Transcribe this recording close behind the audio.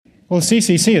Well, the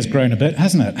CCC has grown a bit,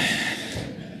 hasn't it?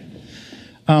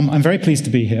 I'm very pleased to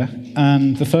be here,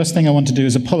 and the first thing I want to do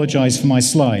is apologize for my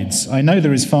slides. I know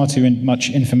there is far too much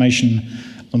information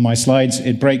on my slides.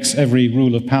 It breaks every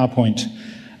rule of PowerPoint.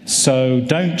 So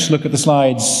don't look at the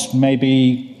slides,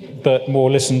 maybe, but more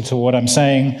listen to what I'm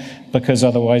saying, because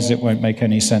otherwise it won't make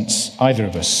any sense, either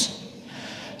of us.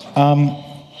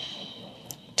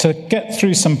 To get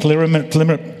through some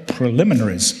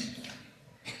preliminaries.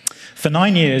 For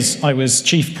 9 years, I was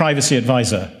Chief Privacy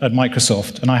Advisor at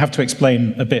Microsoft, and I have to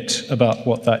explain a bit about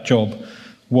what that job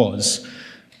was.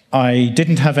 I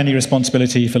didn't have any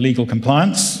responsibility for legal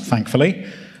compliance, thankfully.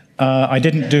 I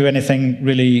didn't do anything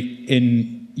really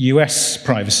in US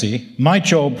privacy. My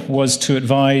job was to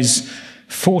advise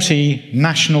 40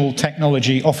 national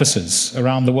technology officers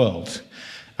around the world.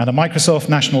 And a Microsoft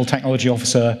national technology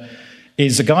officer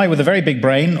is a guy with a very big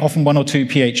brain, often 1 or 2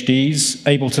 PhDs,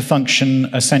 able to function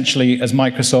essentially as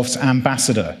Microsoft's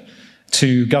ambassador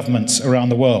to governments around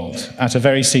the world at a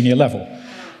very senior level,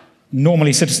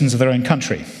 normally citizens of their own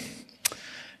country.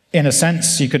 In a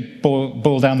sense, you could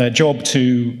boil down their job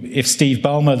to, if Steve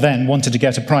Ballmer then wanted to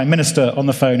get a prime minister on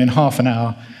the phone in half an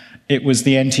hour, it was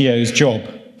the NTO's job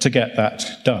to get that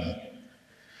done.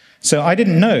 So I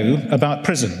didn't know about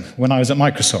PRISM when I was at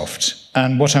Microsoft,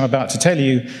 and what I'm about to tell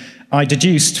you I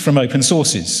deduced from open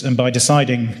sources and by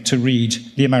deciding to read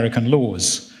the American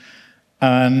laws.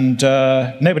 And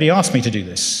nobody asked me to do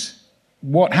this.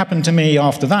 What happened to me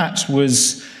after that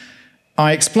was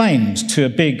I explained to a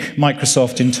big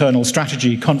Microsoft internal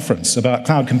strategy conference about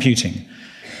cloud computing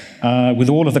with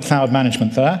all of the cloud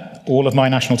management there, all of my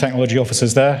national technology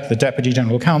officers there, the Deputy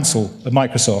General Counsel of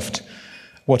Microsoft,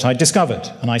 what I discovered.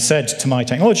 And I said to my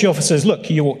technology officers, look,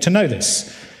 you ought to know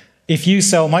this. If you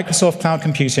sell Microsoft cloud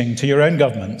computing to your own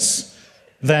governments,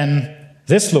 then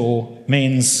this law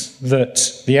means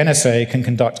that the NSA can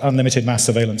conduct unlimited mass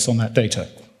surveillance on that data.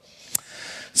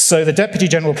 So the Deputy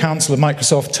General Counsel of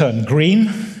Microsoft turned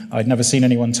green. I'd never seen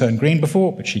anyone turn green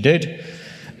before, but she did.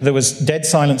 There was dead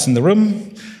silence in the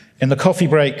room. In the coffee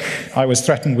break, I was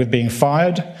threatened with being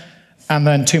fired, and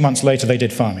then 2 months later they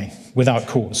did fire me, without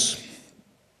cause.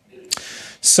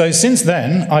 So since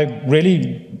then, I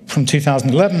really, from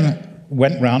 2011,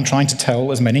 went around trying to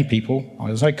tell as many people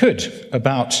as I could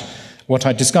about what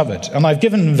I'd discovered. And I've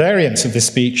given variants of this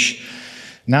speech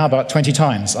now about 20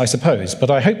 times, I suppose, but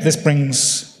I hope this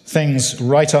brings things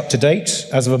right up to date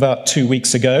as of about 2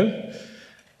 weeks ago.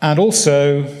 And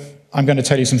also, I'm going to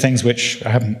tell you some things which I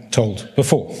haven't told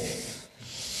before.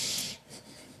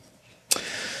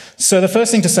 So the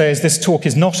first thing to say is this talk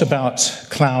is not about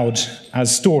cloud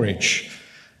as storage.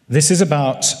 This is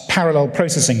about parallel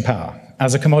processing power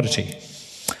as a commodity.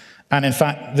 And in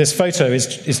fact, this photo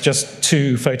is just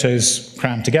 2 photos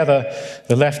crammed together.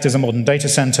 The left is a modern data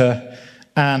center,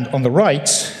 and on the right,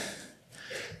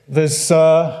 there's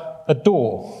a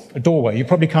doorway. You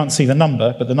probably can't see the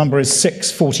number, but the number is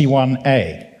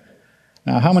 641A.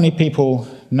 Now, how many people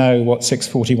know what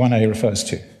 641A refers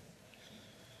to?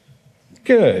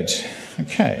 Good,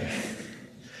 okay.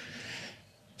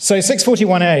 So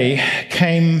 641A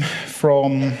came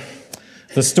from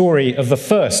the story of the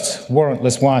first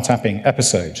warrantless wiretapping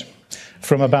episode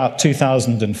from about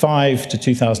 2005 to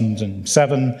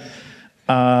 2007.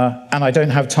 And I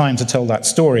don't have time to tell that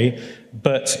story,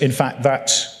 but in fact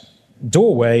that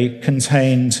doorway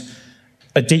contained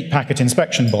a deep packet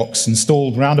inspection box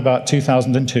installed around about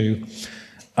 2002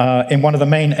 in one of the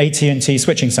main AT&T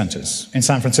switching centers in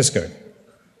San Francisco.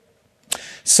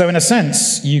 So in a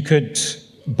sense, you could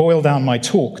boil down my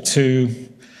talk to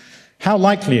how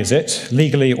likely is it,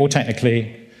 legally or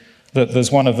technically, that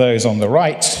there's one of those on the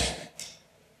right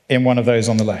in one of those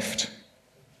on the left.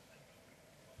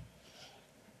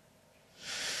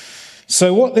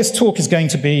 So what this talk is going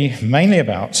to be mainly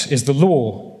about is the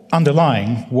law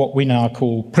underlying what we now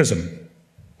call PRISM.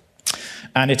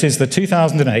 And it is the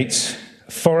 2008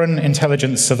 Foreign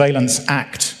Intelligence Surveillance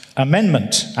Act,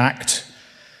 Amendment Act,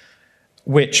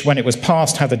 which, when it was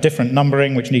passed, had a different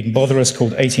numbering, which needn't bother us,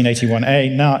 called 1881A.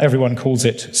 Now everyone calls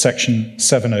it Section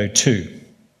 702.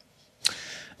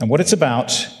 And what it's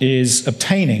about is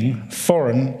obtaining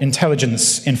foreign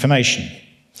intelligence information.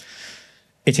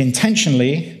 It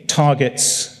intentionally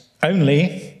targets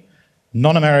only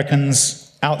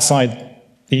non-Americans outside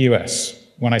the US.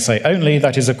 When I say only,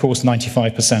 that is, of course,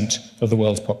 95% of the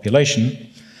world's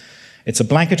population. It's a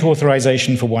blanket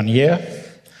authorization for 1 year.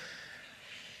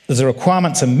 There's a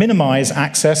requirement to minimize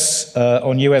access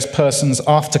on US persons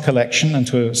after collection and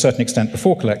to a certain extent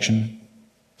before collection.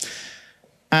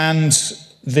 And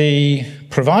the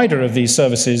provider of these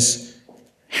services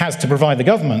has to provide the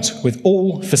government with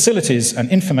all facilities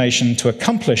and information to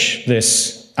accomplish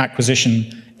this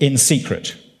acquisition in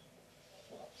secret.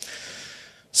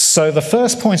 So the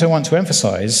first point I want to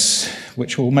emphasize,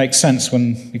 which will make sense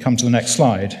when we come to the next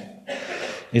slide,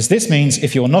 is this means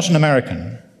if you're not an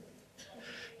American,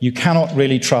 you cannot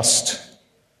really trust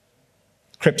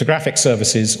cryptographic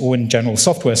services or in general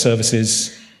software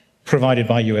services provided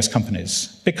by US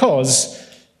companies. Because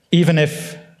even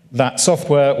if that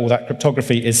software or that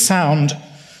cryptography is sound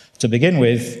to begin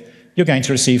with, you're going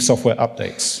to receive software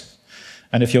updates.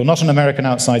 And if you're not an American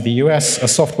outside the US, a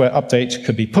software update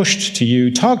could be pushed to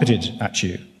you, targeted at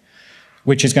you,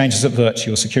 which is going to subvert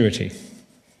your security.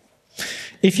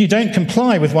 If you don't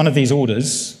comply with one of these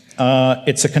orders,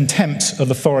 it's a contempt of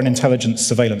the Foreign Intelligence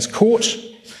Surveillance Court.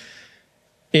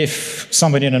 If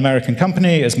somebody in an American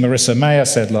company, as Marissa Mayer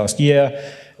said last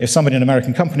year, if somebody in an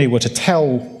American company were to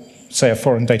tell, say, a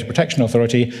Foreign Data Protection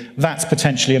Authority, that's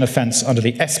potentially an offense under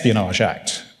the Espionage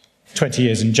Act, 20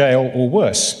 years in jail or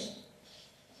worse.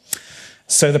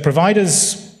 So the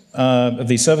providers of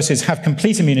these services have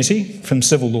complete immunity from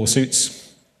civil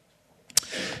lawsuits,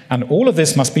 and all of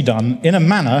this must be done in a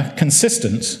manner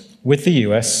consistent with the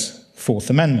US Fourth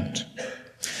Amendment.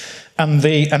 And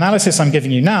the analysis I'm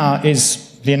giving you now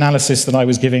is the analysis that I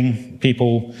was giving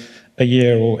people a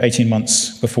year or 18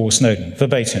 months before Snowden,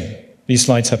 verbatim. These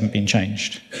slides haven't been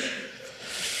changed.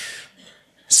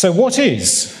 So what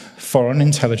is foreign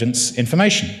intelligence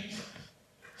information?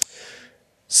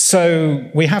 So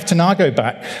we have to now go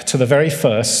back to the very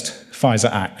first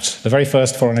FISA Act, the very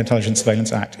first Foreign Intelligence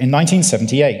Surveillance Act in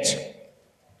 1978.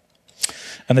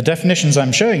 And the definitions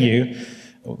I'm showing you,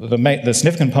 the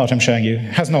significant part I'm showing you,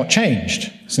 has not changed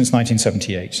since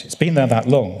 1978. It's been there that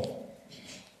long.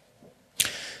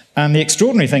 And the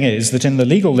extraordinary thing is that in the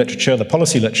legal literature, the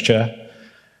policy literature,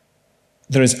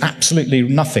 there is absolutely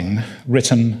nothing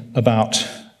written about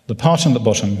the part on the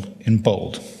bottom in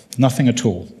bold. Nothing at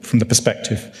all from the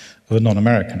perspective of a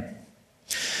non-American.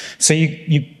 So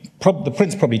the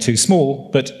print's probably too small,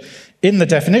 but in the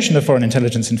definition of foreign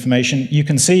intelligence information, you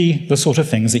can see the sort of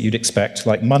things that you'd expect,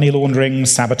 like money laundering,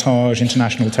 sabotage,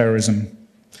 international terrorism.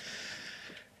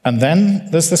 And then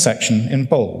there's the section in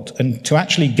bold. And to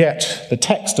actually get the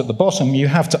text at the bottom, you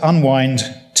have to unwind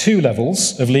two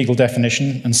levels of legal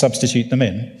definition and substitute them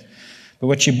in. But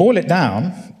when you boil it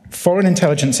down, foreign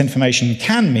intelligence information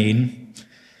can mean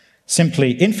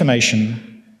simply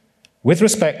information with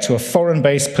respect to a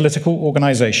foreign-based political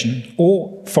organization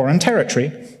or foreign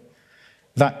territory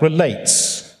that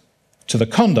relates to the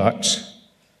conduct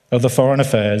of the foreign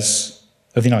affairs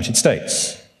of the United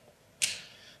States.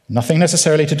 Nothing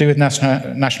necessarily to do with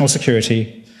national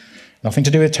security, nothing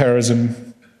to do with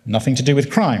terrorism, nothing to do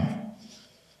with crime.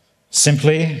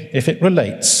 Simply if it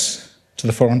relates to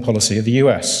the foreign policy of the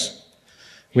US,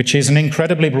 which is an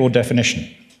incredibly broad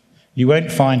definition. You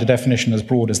won't find a definition as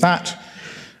broad as that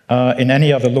in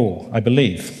any other law, I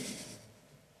believe.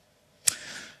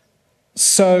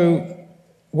 So,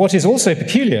 what is also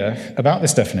peculiar about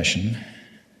this definition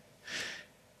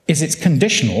is it's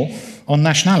conditional on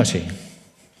nationality.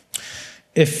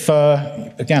 If,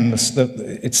 again,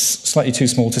 it's slightly too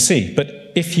small to see,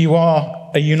 but if you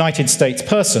are a United States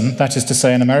person, that is to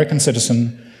say an American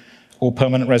citizen or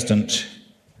permanent resident,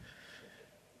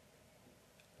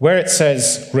 where it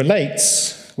says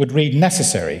relates would read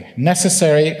necessary.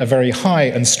 Necessary, a very high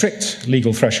and strict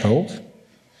legal threshold,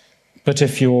 but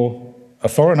if you're a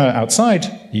foreigner outside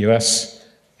the US,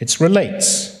 it's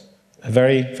relates, a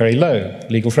very, very low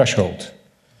legal threshold,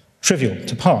 trivial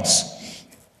to pass.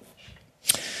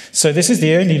 So this is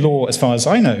the only law, as far as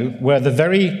I know, where the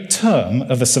very term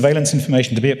of the surveillance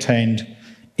information to be obtained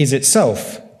is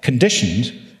itself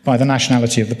conditioned by the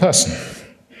nationality of the person.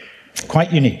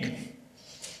 Quite unique.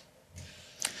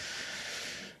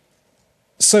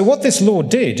 So what this law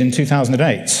did in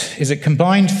 2008 is it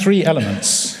combined three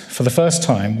elements for the first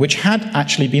time, which had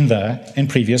actually been there in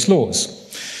previous laws.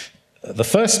 The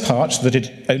first part, that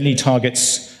it only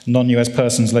targets non-US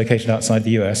persons located outside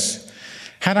the US,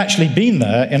 had actually been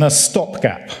there in a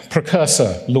stopgap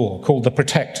precursor law called the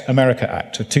Protect America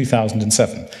Act of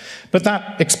 2007. But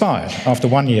that expired after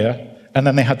 1 year, and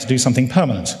then they had to do something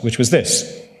permanent, which was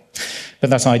this. But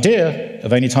that idea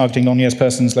of only targeting non-US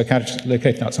persons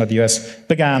located outside the US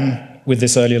began with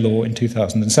this earlier law in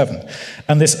 2007.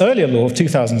 And this earlier law of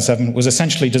 2007 was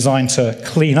essentially designed to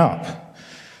clean up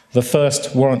the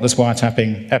first warrantless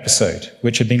wiretapping episode,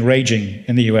 which had been raging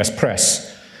in the US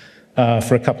press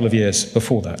for a couple of years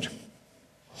before that.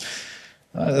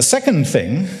 The second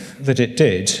thing that it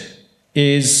did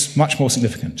is much more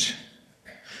significant.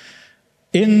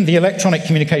 In the Electronic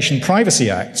Communication Privacy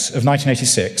Act of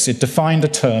 1986, it defined a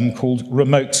term called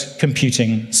remote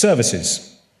computing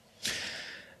services.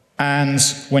 And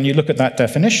when you look at that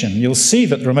definition, you'll see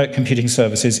that the remote computing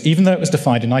services, even though it was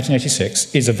defined in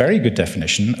 1986, is a very good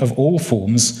definition of all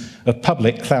forms of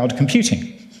public cloud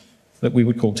computing that we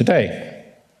would call today.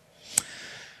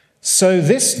 So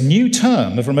this new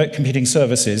term of remote computing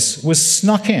services was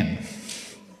snuck in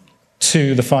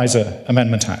to the FISA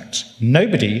Amendment Act.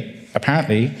 Nobody,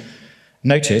 apparently,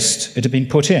 noticed it had been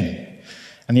put in.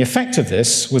 And the effect of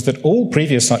this was that all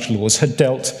previous such laws had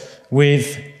dealt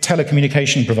with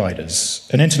telecommunication providers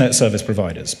and internet service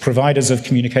providers, providers of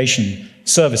communication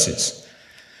services.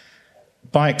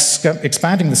 By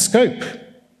expanding the scope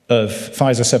of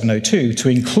FISA 702 to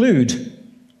include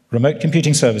remote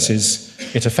computing services,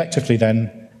 it effectively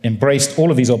then embraced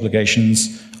all of these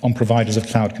obligations on providers of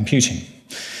cloud computing.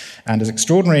 And as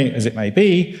extraordinary as it may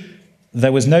be,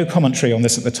 there was no commentary on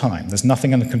this at the time. There's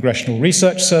nothing in the Congressional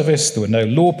Research Service, there were no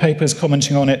law papers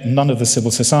commenting on it, none of the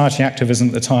civil society activism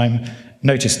at the time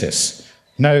noticed this.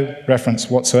 No reference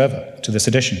whatsoever to this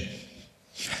addition.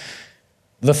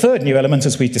 The third new element,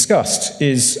 as we discussed,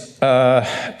 is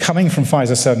coming from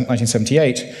FISA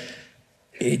 1978.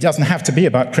 It doesn't have to be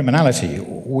about criminality,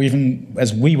 or even,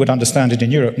 as we would understand it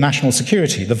in Europe, national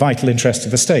security, the vital interest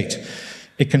of the state.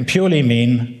 It can purely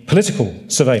mean political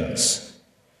surveillance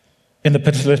in the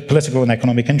political and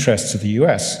economic interests of the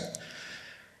US.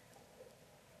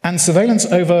 And surveillance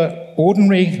over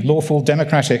ordinary, lawful,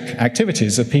 democratic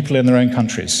activities of people in their own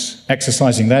countries,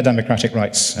 exercising their democratic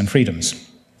rights and freedoms.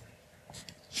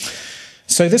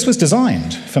 So this was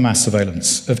designed for mass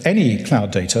surveillance of any cloud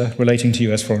data relating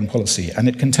to US foreign policy, and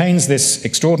it contains this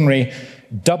extraordinary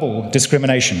double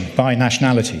discrimination by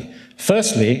nationality.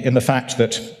 Firstly, in the fact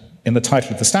that in the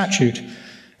title of the statute,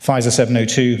 FISA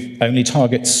 702 only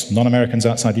targets non-Americans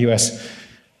outside the US,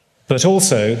 but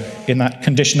also in that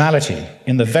conditionality,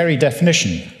 in the very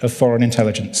definition of foreign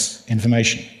intelligence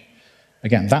information.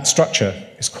 Again, that structure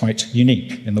is quite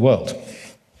unique in the world.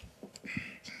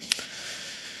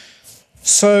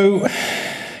 So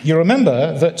you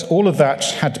remember that all of that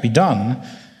had to be done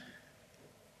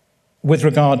with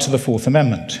regard to the Fourth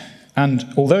Amendment. And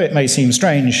although it may seem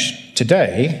strange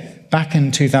today, back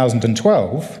in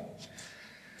 2012,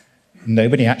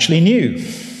 nobody actually knew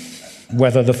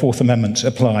whether the Fourth Amendment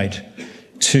applied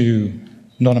to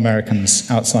non-Americans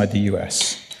outside the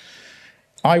US.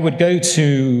 I would go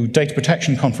to data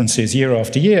protection conferences year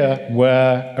after year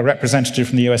where a representative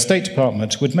from the US State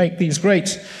Department would make these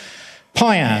great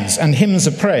paeans and hymns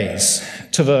of praise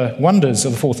to the wonders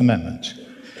of the Fourth Amendment.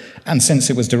 And since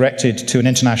it was directed to an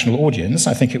international audience,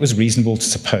 I think it was reasonable to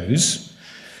suppose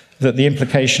that the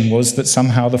implication was that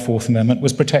somehow the Fourth Amendment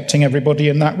was protecting everybody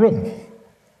in that room.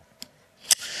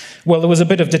 Well, there was a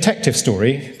bit of detective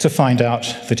story to find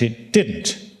out that it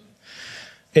didn't.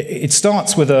 It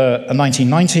starts with a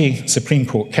 1990 Supreme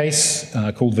Court case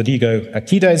called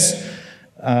Verdigo-Aquiles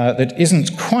that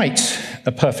isn't quite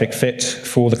a perfect fit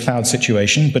for the cloud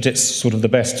situation, but it's sort of the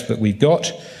best that we've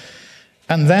got.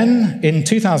 And then in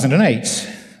 2008,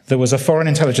 there was a Foreign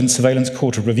Intelligence Surveillance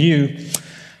Court of Review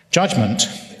judgment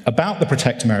about the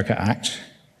Protect America Act.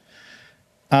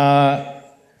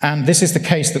 And this is the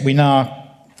case that we now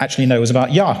actually know is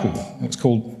about Yahoo. It was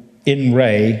called In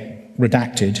Re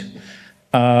Redacted.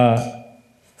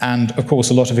 And of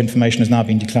course, a lot of information has now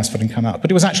been declassified and come out.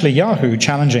 But it was actually Yahoo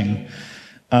challenging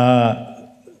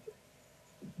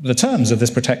the terms of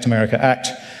this Protect America Act,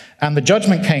 and the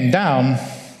judgment came down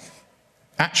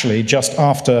actually just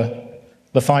after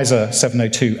the FISA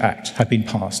 702 Act had been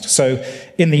passed. So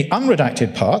in the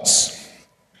unredacted parts,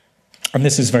 and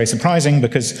this is very surprising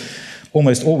because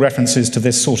almost all references to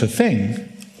this sort of thing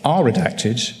are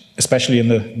redacted, especially in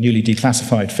the newly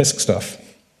declassified FISC stuff.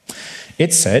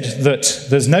 It said that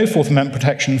there's no Fourth Amendment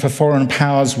protection for foreign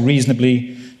powers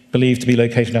reasonably believed to be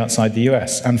located outside the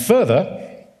US. And further,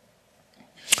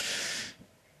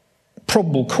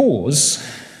 probable cause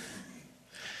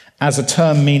as a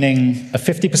term meaning a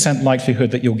 50% likelihood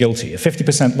that you're guilty, a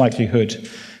 50% likelihood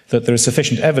that there is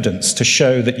sufficient evidence to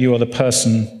show that you are the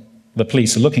person the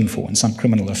police are looking for in some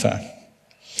criminal affair.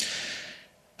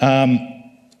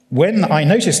 When I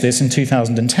noticed this in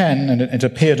 2010, and it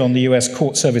appeared on the US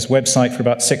Court Service website for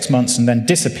about 6 months and then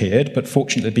disappeared, but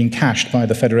fortunately had been cached by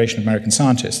the Federation of American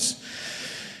Scientists,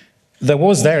 there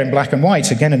was there in black and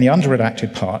white, again in the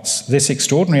underredacted parts, this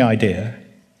extraordinary idea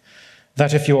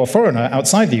that if you're a foreigner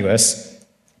outside the US,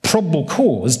 probable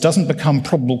cause doesn't become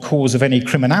probable cause of any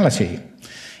criminality.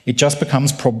 It just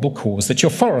becomes probable cause that you're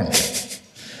foreign.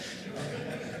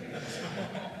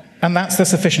 And that's the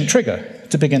sufficient trigger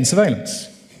to begin surveillance.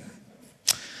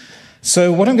 So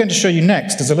what I'm going to show you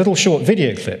next is a little short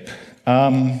video clip.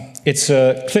 It's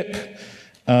a clip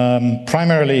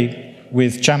primarily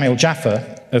with Jamil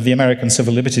Jaffer of the American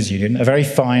Civil Liberties Union, a very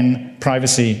fine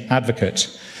privacy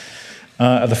advocate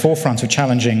at the forefront of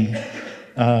challenging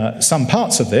some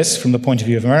parts of this from the point of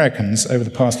view of Americans over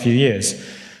the past few years.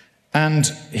 And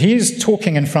he is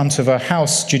talking in front of a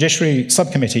House Judiciary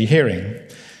Subcommittee hearing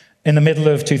in the middle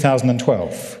of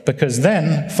 2012, because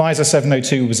then FISA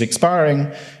 702 was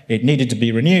expiring, it needed to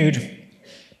be renewed,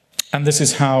 and this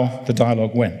is how the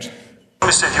dialogue went. Let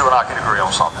me see if you and I can agree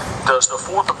on something. Does the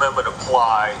Fourth Amendment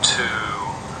apply to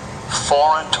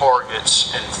foreign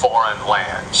targets in foreign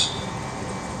lands?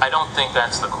 I don't think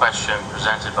that's the question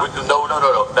presented by...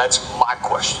 No, that's my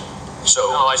question. So,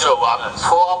 I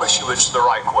promise you it's the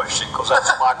right question, because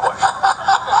that's my question.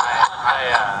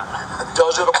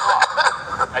 Does it apply?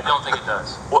 I don't think it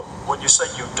does. When you say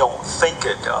you don't think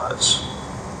it does?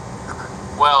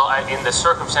 Well, in the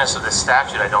circumstance of this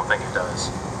statute, I don't think it does.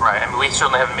 Right, I mean, we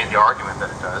certainly haven't made the argument that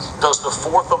it does. Does the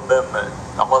Fourth Amendment,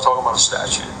 I'm not talking about a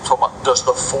statute, I'm talking about, does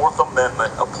the Fourth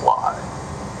Amendment apply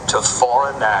to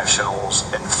foreign nationals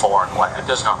in foreign lands? It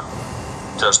does not.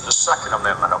 Does the Second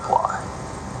Amendment apply?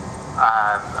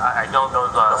 I don't know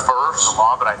the first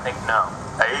law, but I think no.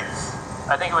 Eighth?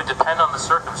 I think it would depend on the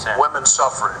circumstance. Women's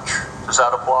suffrage, does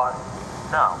that apply?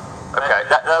 No. Okay,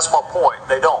 that's my point.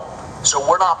 They don't. So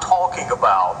we're not talking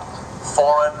about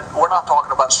we're not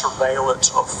talking about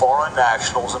surveillance of foreign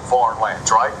nationals in foreign lands,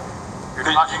 right? You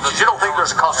don't think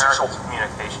there's a constitutional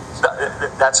communications?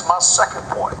 That's my second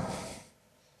point.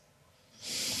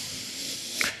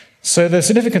 So the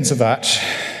significance of that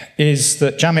is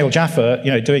that Jamil Jaffer,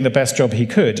 doing the best job he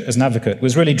could as an advocate,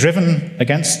 was really driven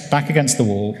back against the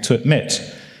wall to admit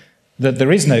that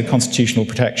there is no constitutional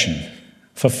protection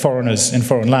for foreigners in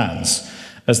foreign lands,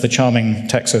 as the charming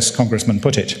Texas congressman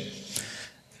put it.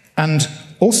 And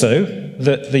also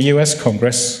that the US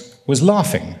Congress was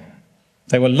laughing.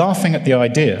 They were laughing at the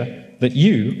idea that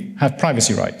you have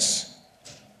privacy rights.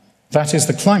 That is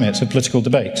the climate of political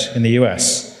debate in the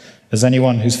US, as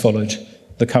anyone who's followed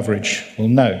the coverage will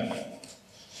know.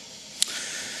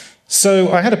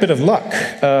 So I had a bit of luck.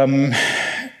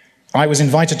 I was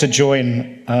invited to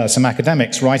join some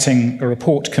academics writing a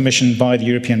report commissioned by the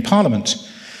European Parliament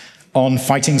on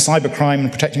fighting cybercrime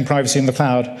and protecting privacy in the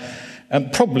cloud.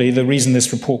 Probably the reason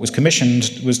this report was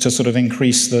commissioned was to sort of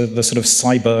increase the sort of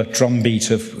cyber drumbeat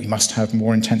of we must have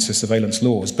more intensive surveillance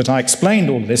laws. But I explained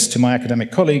all this to my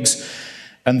academic colleagues,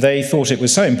 and they thought it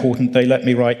was so important they let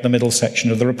me write the middle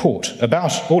section of the report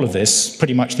about all of this,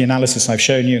 pretty much the analysis I've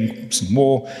shown you and some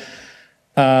more.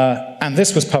 And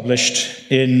this was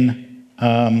published in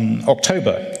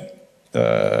October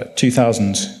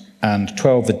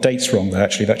 2012. The date's wrong there,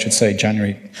 actually. That should say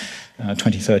January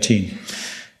 2013.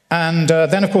 And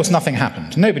then, of course, nothing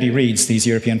happened. Nobody reads these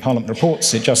European Parliament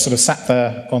reports. It just sort of sat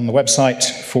there on the website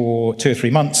for 2 or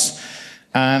 3 months.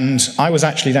 And I was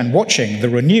actually then watching the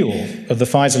renewal of the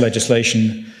FISA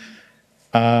legislation.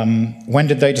 When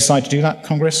did they decide to do that,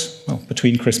 Congress? Well,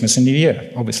 between Christmas and New Year,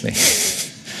 obviously.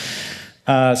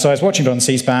 So I was watching it on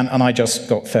C-SPAN, and I just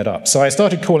got fed up. So I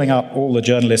started calling up all the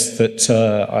journalists that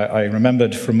I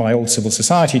remembered from my old civil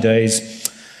society days.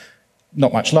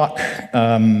 Not much luck.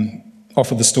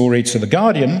 Offered the story to The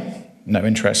Guardian, no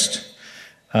interest.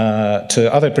 To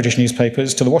other British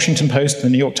newspapers, to the Washington Post, the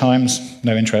New York Times,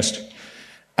 no interest.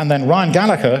 And then Ryan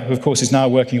Gallagher, who of course is now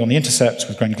working on The Intercept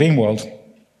with Glenn Greenwald,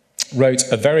 wrote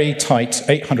a very tight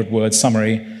 800-word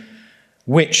summary,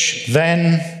 which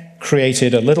then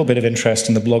created a little bit of interest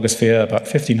in the blogosphere, about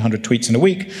 1,500 tweets in a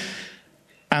week.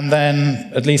 And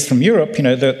then, at least from Europe,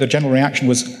 the general reaction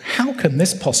was, how can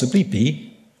this possibly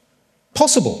be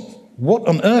possible? What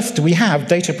on earth do we have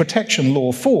data protection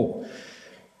law for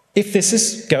if this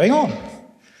is going on?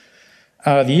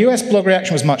 The US blog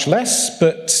reaction was much less,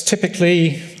 but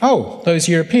typically, those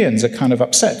Europeans are kind of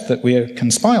upset that we can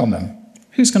spy on them.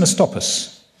 Who's going to stop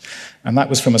us? And that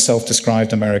was from a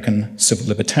self-described American civil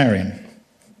libertarian.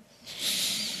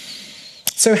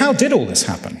 So how did all this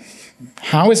happen?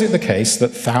 How is it the case that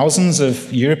thousands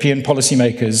of European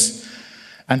policymakers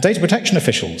and data protection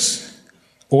officials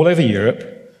all over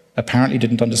Europe apparently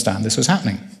didn't understand this was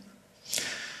happening?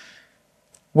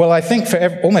 Well, I think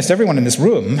for almost everyone in this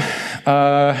room,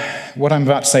 what I'm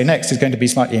about to say next is going to be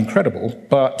slightly incredible,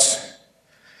 but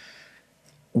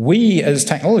we as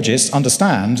technologists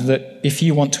understand that if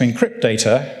you want to encrypt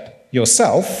data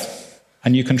yourself,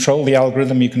 and you control the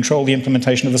algorithm, you control the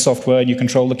implementation of the software, and you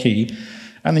control the key,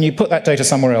 and then you put that data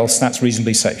somewhere else, that's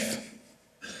reasonably safe.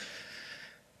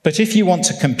 But if you want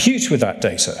to compute with that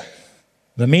data,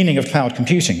 The meaning of cloud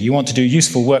computing, you want to do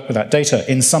useful work with that data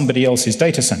in somebody else's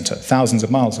data center, thousands of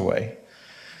miles away.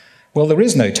 Well, there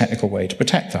is no technical way to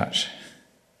protect that.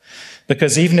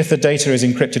 Because even if the data is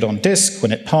encrypted on disk,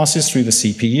 when it passes through the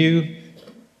CPU,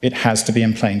 it has to be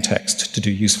in plain text to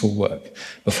do useful work.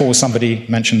 Before somebody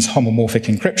mentions homomorphic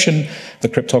encryption, the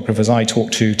cryptographers I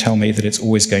talk to tell me that it's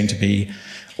always going to be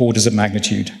orders of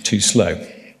magnitude too slow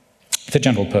for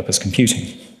general purpose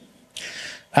computing.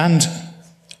 And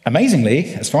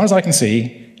amazingly, as far as I can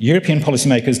see, European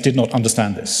policymakers did not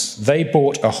understand this. They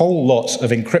bought a whole lot of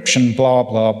encryption blah,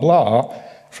 blah, blah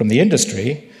from the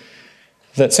industry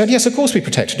that said, yes, of course we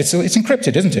protect it. It's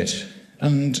encrypted, isn't it?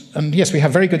 And yes, we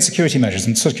have very good security measures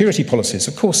and security policies.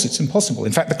 Of course, it's impossible.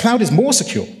 In fact, the cloud is more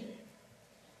secure.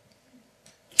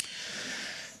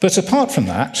 But apart from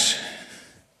that,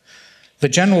 the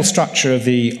general structure of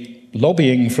the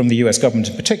lobbying from the US government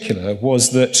in particular was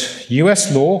that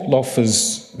US law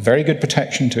offers very good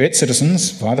protection to its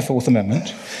citizens via the Fourth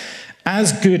Amendment,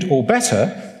 as good or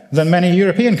better than many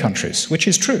European countries, which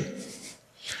is true.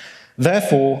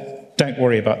 Therefore, don't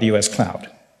worry about the US cloud.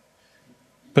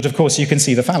 But of course, you can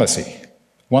see the fallacy.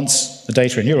 Once the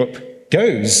data in Europe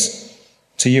goes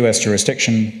to US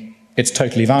jurisdiction, it's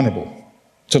totally vulnerable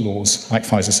to laws like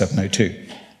FISA 702.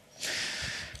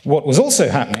 What was also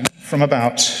happening from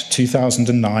about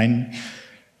 2009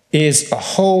 is a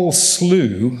whole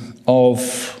slew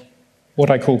of what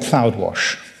I call cloud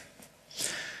wash.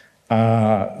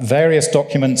 Various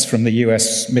documents from the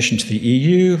US mission to the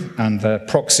EU and the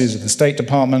proxies of the State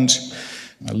Department.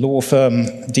 A law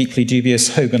firm, deeply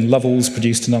dubious, Hogan Lovells,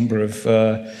 produced a number of,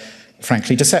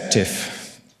 frankly,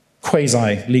 deceptive,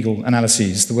 quasi-legal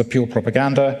analyses that were pure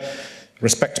propaganda.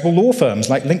 Respectable law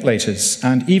firms like Linklaters,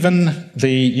 and even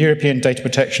the European Data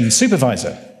Protection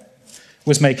Supervisor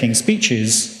was making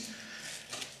speeches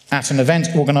at an event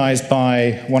organized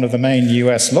by one of the main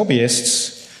US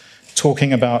lobbyists,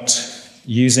 talking about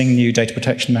using new data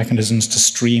protection mechanisms to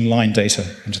streamline data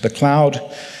into the cloud.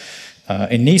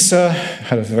 ENISA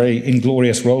had a very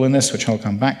inglorious role in this, which I'll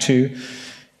come back to,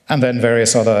 and then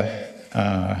various other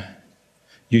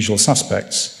usual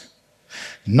suspects.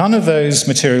 None of those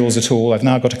materials at all, I've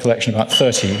now got a collection of about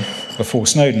 30 before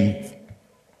Snowden,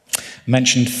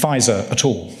 mentioned FISA at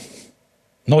all.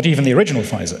 Not even the original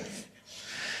FISA.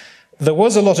 There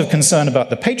was a lot of concern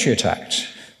about the Patriot Act,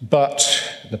 but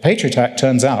the Patriot Act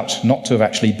turns out not to have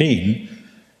actually been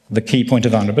the key point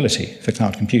of vulnerability for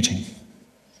cloud computing.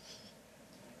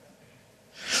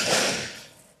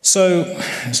 So,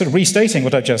 sort of restating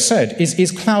what I've just said,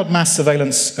 is cloud mass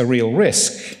surveillance a real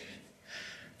risk?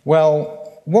 Well,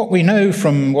 what we know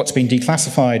from what's been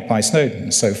declassified by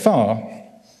Snowden so far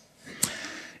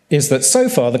is that so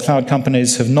far the cloud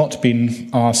companies have not been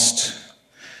asked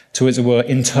to, as it were,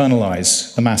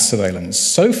 internalize the mass surveillance.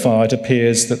 So far it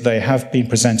appears that they have been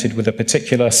presented with a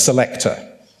particular selector.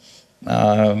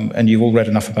 And you've all read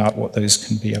enough about what those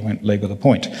can be, I won't labor the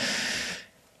point.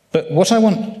 But what I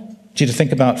want you to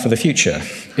think about for the future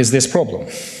is this problem.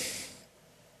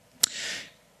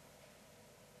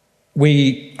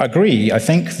 We agree, I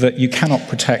think, that you cannot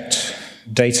protect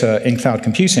data in cloud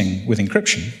computing with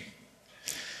encryption.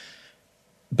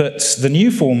 But the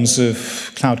new forms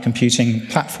of cloud computing,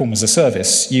 platform as a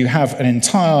service, you have an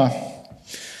entire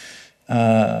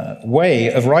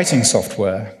way of writing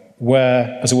software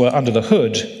where, as it were, under the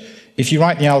hood, if you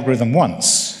write the algorithm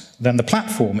once, then the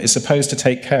platform is supposed to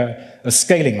take care of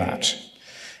scaling that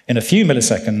in a few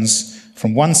milliseconds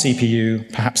from one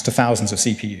CPU, perhaps to thousands of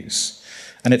CPUs.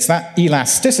 And it's that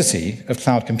elasticity of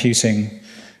cloud computing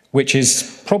which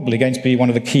is probably going to be one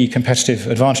of the key competitive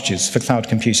advantages for cloud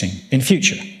computing in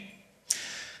future.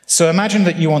 So imagine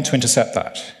that you want to intercept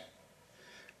that.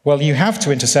 Well, you have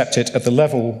to intercept it at the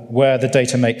level where the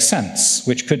data makes sense,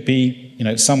 which could be,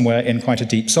 somewhere in quite a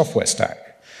deep software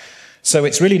stack. So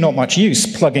it's really not much use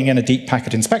plugging in a deep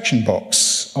packet inspection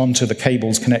box onto the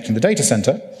cables connecting the data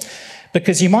center,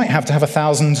 because you might have to have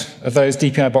 1,000 of those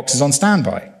DPI boxes on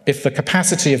standby. If the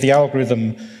capacity of the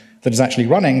algorithm that is actually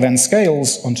running then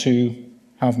scales onto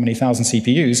however many thousand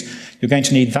CPUs, you're going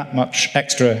to need that much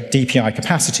extra DPI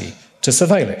capacity to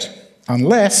surveil it,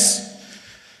 unless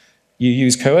you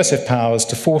use coercive powers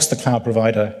to force the cloud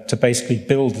provider to basically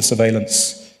build the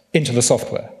surveillance into the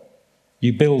software.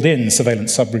 You build in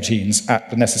surveillance subroutines at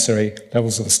the necessary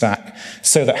levels of the stack,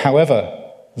 so that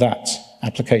however that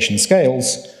application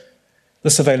scales, the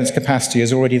surveillance capacity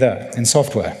is already there in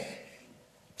software.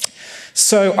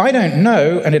 So I don't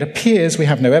know, and it appears we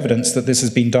have no evidence that this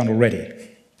has been done already.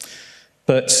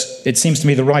 But it seems to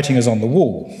me the writing is on the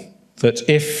wall, that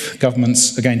if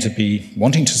governments are going to be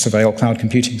wanting to surveil cloud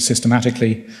computing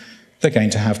systematically, they're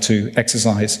going to have to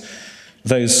exercise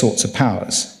those sorts of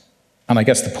powers. And I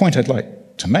guess the point I'd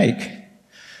like to make,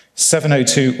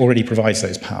 702 already provides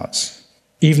those powers,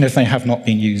 even if they have not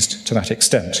been used to that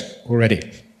extent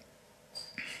already.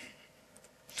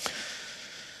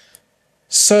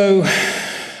 So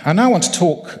I now want to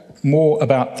talk more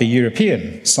about the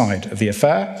European side of the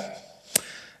affair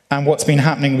and what's been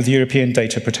happening with European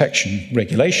data protection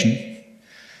regulation.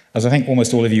 As I think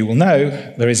almost all of you will know,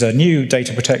 there is a new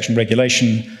data protection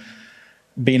regulation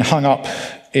being hung up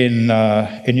in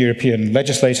European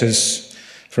legislators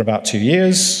for about 2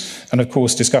 years, and of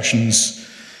course discussions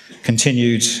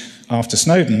continued after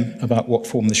Snowden about what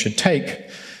form this should take.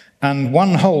 And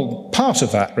one whole part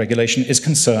of that regulation is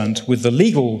concerned with the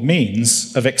legal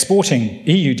means of exporting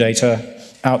EU data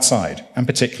outside, and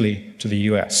particularly to the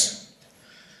US.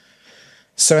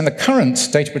 So in the current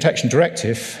Data Protection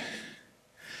Directive,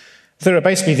 there are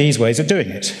basically these ways of doing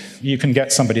it. You can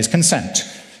get somebody's consent.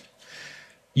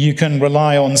 You can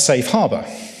rely on safe harbor.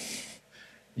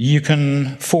 You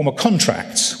can form a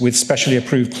contract with specially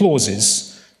approved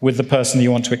clauses with the person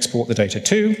you want to export the data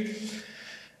to.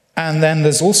 And then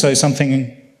there's also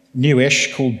something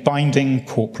newish called binding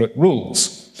corporate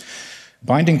rules.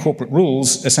 Binding corporate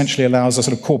rules essentially allows a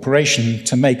sort of corporation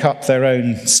to make up their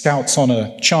own Scouts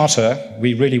Honor charter.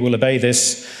 We really will obey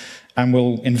this, and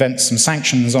we'll invent some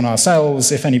sanctions on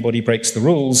ourselves if anybody breaks the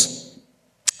rules.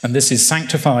 And this is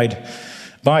sanctified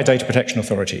by a data protection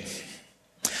authority.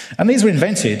 And these were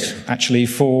invented, actually,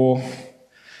 for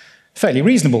fairly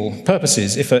reasonable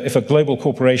purposes. If a global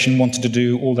corporation wanted to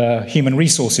do all their human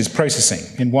resources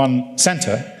processing in one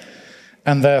center,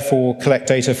 and therefore collect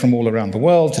data from all around the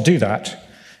world to do that,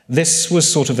 this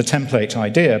was sort of the template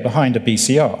idea behind a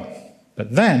BCR.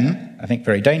 But then, I think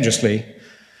very dangerously,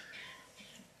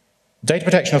 data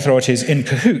protection authorities in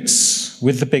cahoots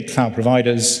with the big cloud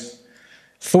providers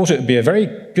thought it would be a very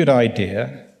good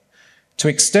idea to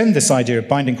extend this idea of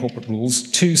binding corporate rules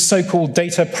to so-called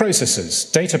data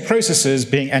processors. Data processors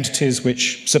being entities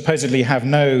which supposedly have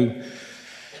no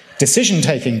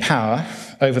decision-taking power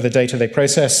over the data they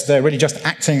process. They're really just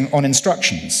acting on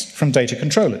instructions from data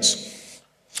controllers.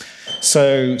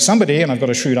 So somebody, and I've got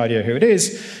a shrewd idea who it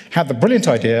is, had the brilliant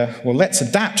idea, well, let's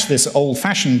adapt this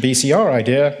old-fashioned BCR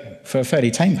idea, for fairly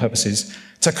tame purposes,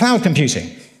 to cloud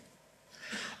computing.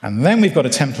 And then we've got a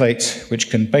template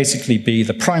which can basically be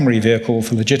the primary vehicle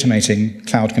for legitimating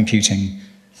cloud computing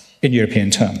in European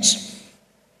terms.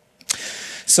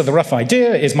 So the rough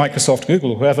idea is Microsoft,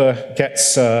 Google, whoever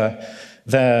gets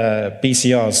their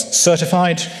BCRs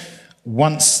certified.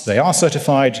 Once they are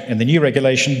certified in the new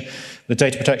regulation, the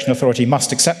Data Protection Authority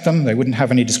must accept them. They wouldn't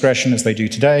have any discretion as they do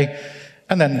today.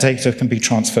 And then data can be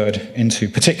transferred into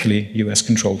particularly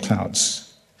US-controlled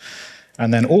clouds.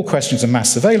 And then all questions of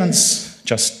mass surveillance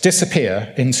just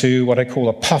disappear into what I call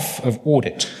a puff of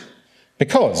audit.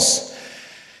 Because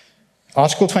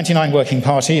Article 29 Working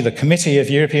Party, the Committee of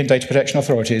European Data Protection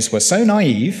Authorities, were so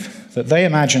naive that they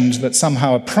imagined that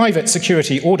somehow a private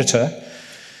security auditor,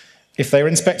 if they were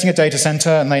inspecting a data center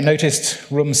and they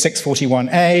noticed room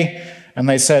 641A, and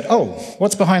they said, oh,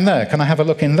 what's behind there? Can I have a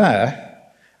look in there?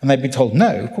 And they'd be told,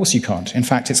 no, of course you can't. In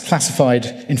fact, it's classified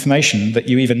information that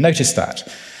you even noticed that.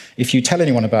 If you tell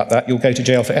anyone about that, you'll go to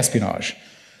jail for espionage.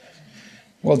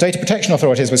 Well, data protection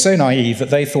authorities were so naive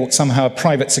that they thought somehow a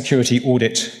private security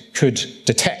audit could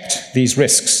detect these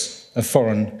risks of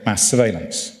foreign mass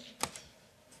surveillance.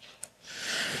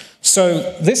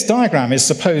 So this diagram is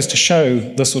supposed to show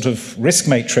the sort of risk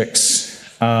matrix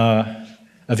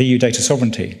of EU data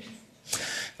sovereignty.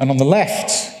 And on the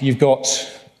left, you've got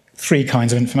 3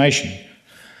 kinds of information.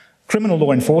 Criminal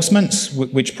law enforcement,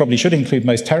 which probably should include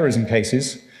most terrorism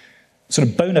cases. Sort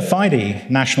of bona fide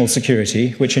national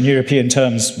security, which in European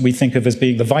terms we think of as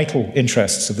being the vital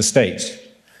interests of the state.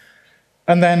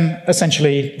 And then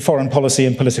essentially foreign policy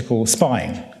and political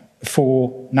spying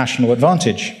for national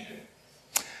advantage.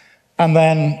 And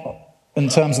then in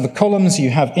terms of the columns,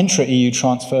 you have intra-EU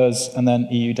transfers and then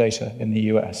EU data in the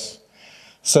US.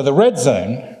 So the red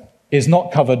zone is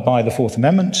not covered by the Fourth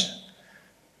Amendment.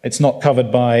 It's not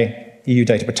covered by EU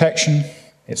data protection.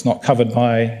 It's not covered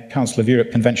by Council of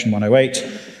Europe Convention 108.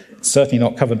 It's certainly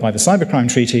not covered by the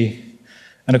Cybercrime Treaty.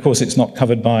 And of course, it's not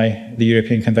covered by the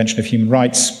European Convention of Human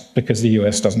Rights because the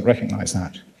US doesn't recognize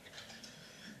that.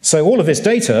 So all of this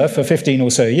data for 15 or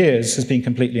so years has been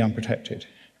completely unprotected.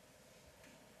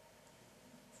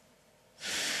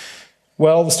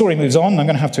 Well, the story moves on. I'm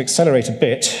going to have to accelerate a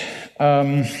bit.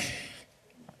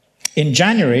 In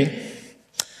January,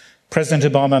 President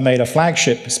Obama made a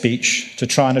flagship speech to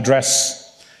try and address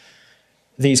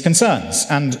these concerns.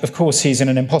 And of course, he's in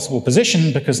an impossible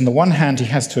position because on the one hand, he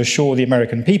has to assure the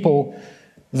American people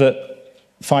that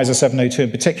FISA 702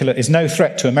 in particular, is no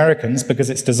threat to Americans because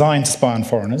it's designed to spy on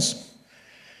foreigners.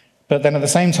 But then at the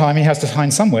same time, he has to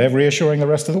find some way of reassuring the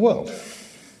rest of the world.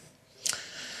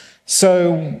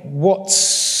 So what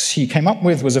he came up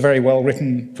with was a very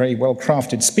well-written, very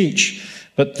well-crafted speech,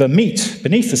 but the meat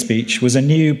beneath the speech was a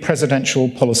new Presidential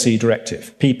Policy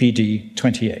Directive, PPD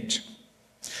 28.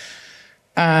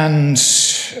 And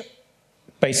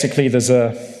basically there's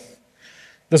a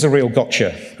real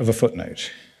gotcha of a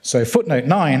footnote. So footnote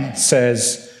 9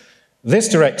 says, this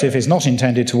directive is not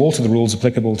intended to alter the rules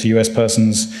applicable to US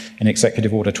persons in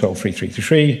Executive Order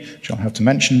 123333, which I'll have to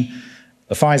mention,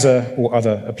 the FISA or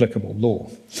other applicable law.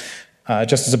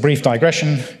 Just as a brief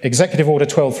digression, Executive Order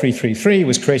 12333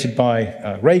 was created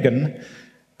by Reagan,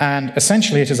 and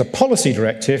essentially it is a policy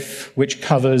directive which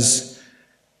covers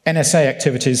NSA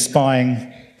activities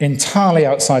spying entirely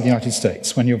outside the United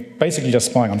States. When you're basically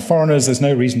just spying on foreigners, there's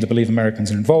no reason to believe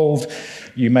Americans are involved.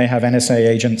 You may have NSA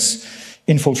agents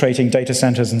infiltrating data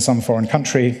centers in some foreign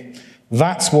country.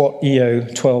 That's what EO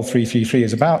 12333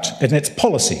 is about, and it's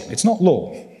policy, it's not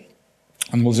law.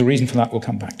 And there's a reason for that we'll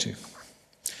come back to.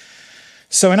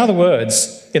 So in other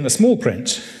words, in the small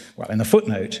print, well, in the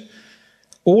footnote,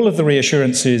 all of the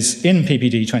reassurances in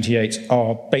PPD 28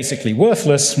 are basically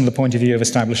worthless from the point of view of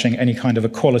establishing any kind of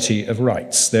equality of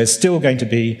rights. There's still going to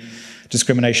be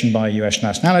discrimination by US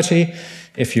nationality.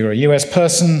 If you're a US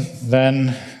person,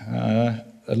 then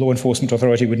a law enforcement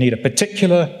authority would need a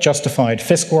particular justified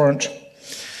FISC warrant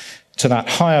to that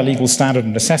higher legal standard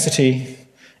of necessity.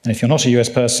 And if you're not a US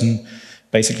person,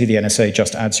 basically the NSA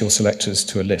just adds your selectors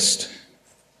to a list.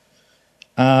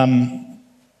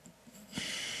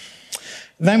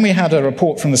 Then we had a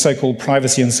report from the so-called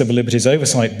Privacy and Civil Liberties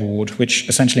Oversight Board, which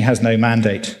essentially has no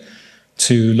mandate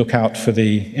to look out for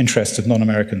the interests of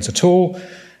non-Americans at all.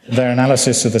 Their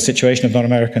analysis of the situation of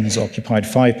non-Americans occupied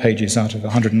 5 pages out of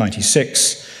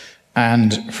 196,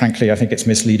 and frankly, I think it's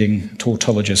misleading,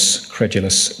 tautologous,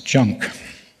 credulous junk.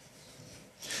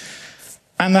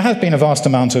 And there has been a vast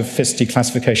amount of FISC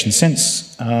declassification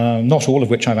since, not all of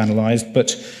which I've analysed,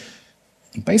 but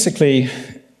basically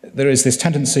there is this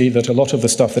tendency that a lot of the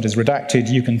stuff that is redacted,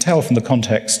 you can tell from the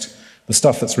context, the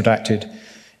stuff that's redacted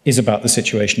is about the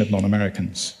situation of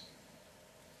non-Americans.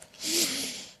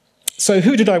 So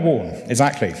who did I warn,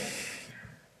 exactly?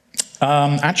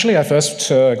 Actually, I first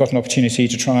got an opportunity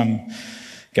to try and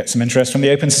get some interest from the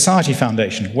Open Society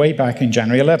Foundation way back in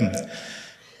January 11th.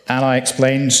 And I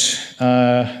explained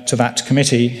to that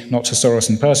committee, not to Soros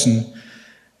in person,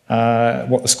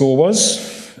 what the score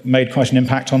was. Made quite an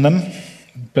impact on them,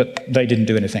 but they didn't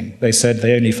do anything. They said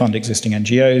they only fund existing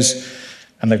NGOs,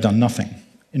 and they've done nothing.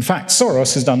 In fact,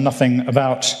 Soros has done nothing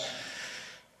about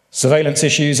surveillance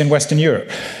issues in Western Europe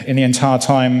in the entire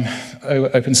time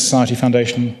Open Society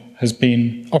Foundation has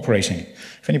been operating.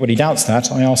 If anybody doubts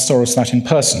that, I asked Soros that in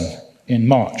person in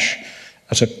March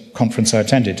at a conference I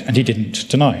attended, and he didn't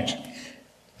deny it.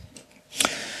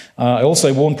 I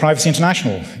also warned Privacy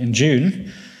International in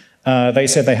June. They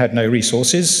said they had no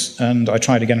resources, and I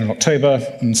tried again in October,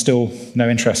 and still no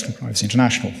interest from Privacy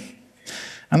International.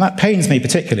 And that pains me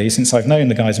particularly, since I've known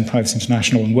the guys in Privacy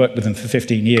International and worked with them for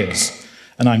 15 years,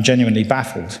 and I'm genuinely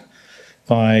baffled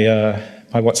by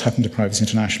what's happened to Privacy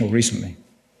International recently.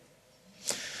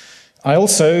 I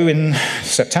also, in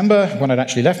September, when I'd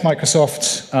actually left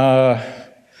Microsoft,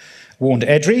 warned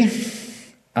EDRI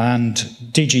and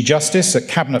DG Justice at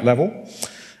cabinet level,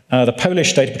 the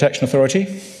Polish Data Protection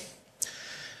Authority,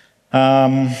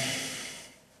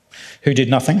 who did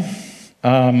nothing,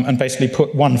 and basically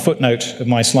put one footnote of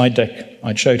my slide deck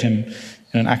I'd showed him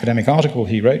in an academic article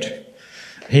he wrote.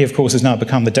 He, of course, has now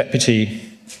become the Deputy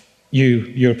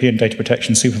European Data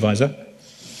Protection Supervisor.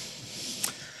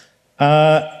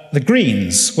 The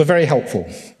Greens were very helpful,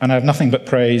 and I have nothing but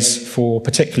praise for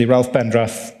particularly Ralph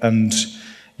Bendrath and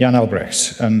Jan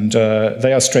Albrecht, and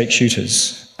they are straight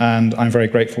shooters, and I'm very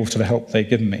grateful for the help they've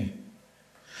given me.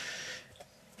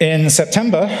 In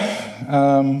September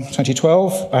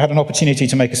 2012, I had an opportunity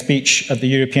to make a speech at the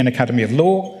European Academy of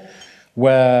Law,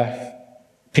 where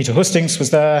Peter Hustings was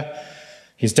there,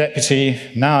 his deputy,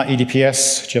 now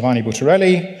EDPS, Giovanni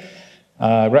Buttarelli,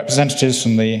 representatives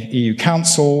from the EU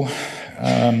Council,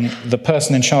 the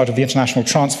person in charge of the international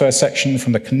transfer section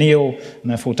from the CNIL, and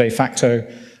therefore de facto,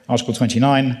 Article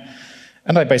 29,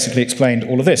 and I basically explained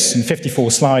all of this in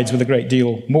 54 slides with a great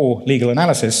deal more legal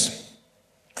analysis.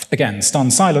 Again,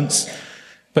 stunned silence,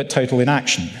 but total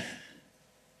inaction.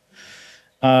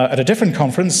 At a different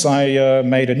conference, I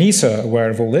made ENISA aware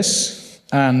of all this,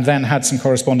 and then had some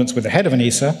correspondence with the head of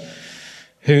ENISA,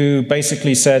 who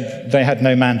basically said they had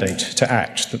no mandate to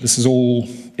act, that this is all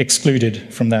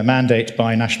excluded from their mandate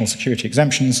by national security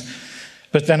exemptions,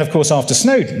 But then, of course, after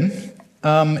Snowden,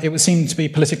 it would seem to be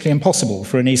politically impossible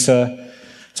for ENISA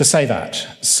to say that.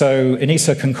 So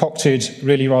ENISA concocted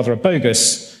really rather a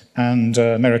bogus and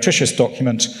meretricious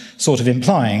document sort of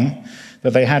implying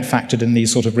that they had factored in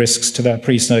these sort of risks to their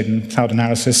pre-Snowden cloud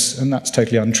analysis, and that's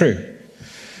totally untrue.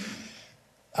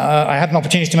 I had an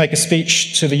opportunity to make a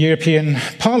speech to the European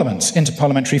Parliament's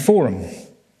Interparliamentary Forum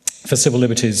for Civil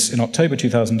Liberties in October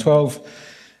 2012.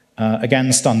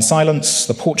 Again, stunned silence.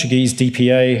 The Portuguese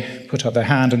DPA put up their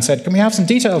hand and said, "Can we have some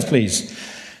details, please?"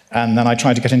 And then I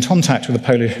tried to get in contact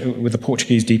with the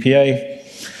Portuguese DPA.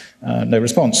 No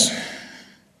response.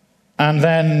 And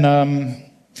then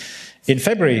in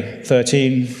February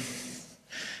 13,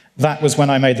 that was when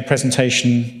I made the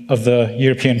presentation of the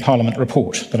European Parliament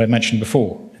report that I mentioned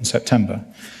before in September.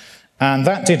 And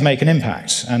that did make an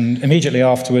impact. And immediately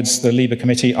afterwards, the LIBE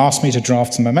committee asked me to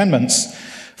draft some amendments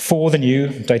for the new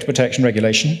data protection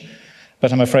regulation,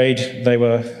 but I'm afraid they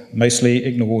were mostly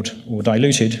ignored or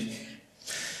diluted.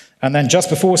 And then just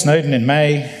before Snowden in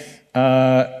May,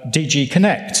 DG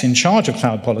Connect, in charge of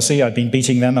cloud policy, I'd been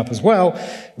beating them up as well,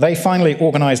 they finally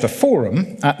organized a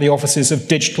forum at the offices of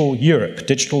Digital Europe.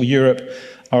 Digital Europe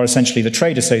are essentially the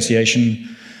trade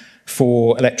association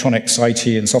for electronics, IT,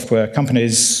 and software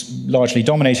companies, largely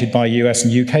dominated by US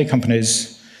and UK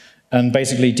companies. And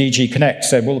basically, DG Connect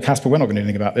said, well, Casper, we're not going to do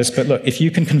anything about this, but look, if you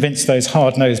can convince those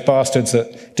hard-nosed bastards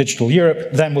at Digital Europe,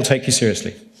 then we'll take you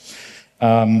seriously.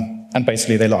 And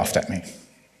basically, they laughed at me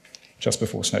just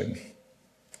before Snowden.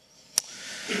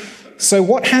 So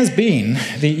what has been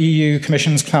the EU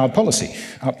Commission's cloud policy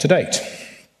up to date?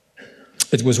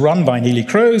 It was run by Neelie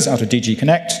Kroes out of DG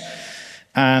Connect,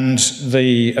 and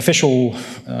the official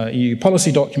EU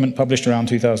policy document published around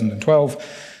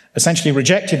 2012 essentially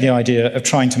rejected the idea of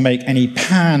trying to make any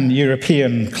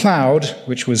pan-European cloud,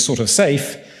 which was sort of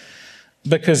safe,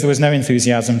 because there was no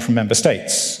enthusiasm from member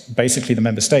states. Basically, the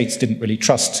member states didn't really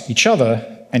trust each other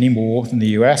any more than the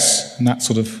US, and that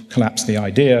sort of collapsed the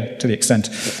idea to the extent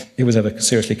it was ever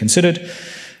seriously considered.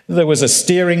 There was a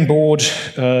steering board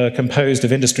composed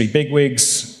of industry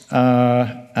bigwigs,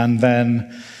 and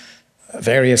then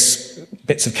various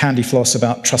bits of candy floss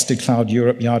about trusted cloud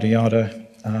Europe, yada yada.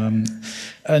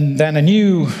 And then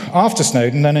after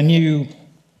Snowden, then a new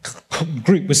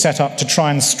group was set up to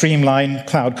try and streamline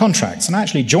cloud contracts. And I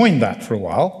actually joined that for a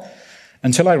while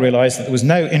until I realized that there was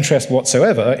no interest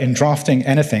whatsoever in drafting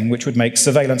anything which would make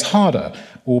surveillance harder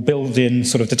or build in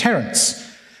sort of deterrence.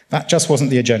 That just wasn't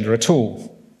the agenda at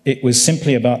all. It was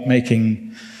simply about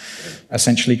making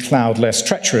essentially cloud less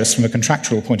treacherous from a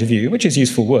contractual point of view, which is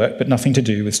useful work, but nothing to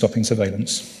do with stopping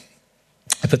surveillance.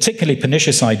 A particularly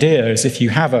pernicious idea is if you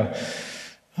have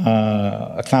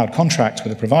a cloud contract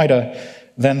with a provider,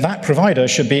 then that provider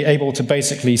should be able to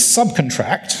basically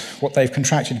subcontract what they've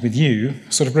contracted with you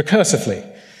sort of recursively.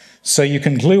 So you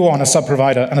can glue on a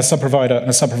sub-provider and a sub-provider and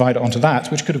a sub-provider onto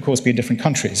that, which could, of course, be in different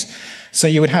countries. So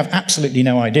you would have absolutely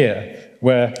no idea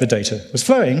where the data was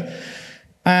flowing.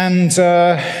 And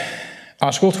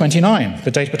Article 29,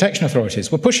 the data protection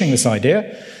authorities, were pushing this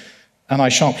idea. And I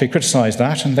sharply criticized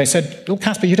that, and they said, "Look,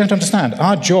 Casper, you don't understand.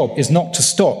 Our job is not to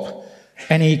stop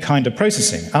any kind of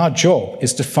processing. Our job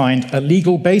is to find a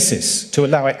legal basis to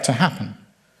allow it to happen."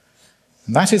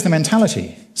 And that is the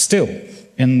mentality, still,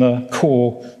 in the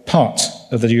core part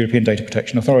of the European data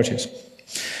protection authorities.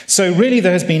 So really,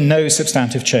 there has been no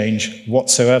substantive change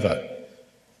whatsoever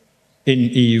in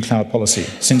EU cloud policy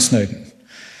since Snowden.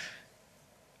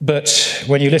 But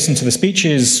when you listen to the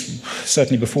speeches,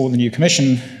 certainly before the new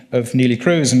commission, of Neelie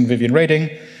Kroes and Viviane Reding,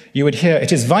 you would hear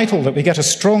it is vital that we get a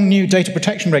strong new data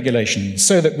protection regulation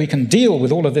so that we can deal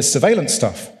with all of this surveillance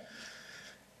stuff,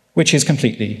 which is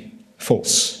completely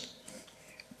false.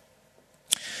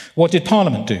 What did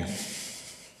Parliament do?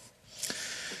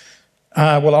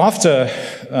 Well, after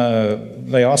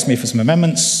they asked me for some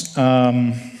amendments,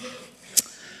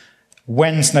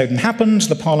 when Snowden happened,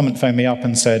 the Parliament phoned me up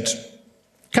and said,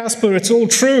 "Casper, it's all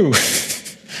true.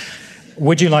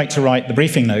 Would you like to write the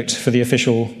briefing note for the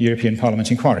official European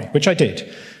Parliament inquiry?" Which I did.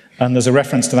 And there's a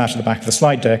reference to that at the back of the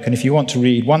slide deck. And if you want to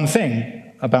read one thing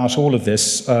about all of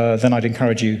this, then I'd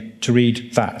encourage you to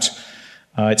read that.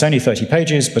 It's only 30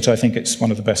 pages, but I think it's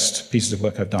one of the best pieces of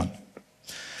work I've done.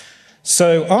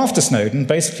 So after Snowden,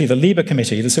 basically the LIBE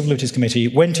committee, the Civil Liberties Committee,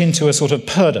 went into a sort of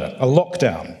purdah, a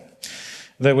lockdown.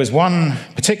 There was one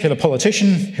particular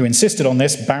politician who insisted on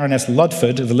this, Baroness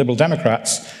Ludford of the Liberal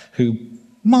Democrats, who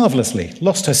marvellously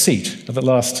lost her seat at the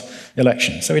last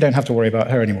election, so we don't have to worry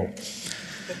about her anymore.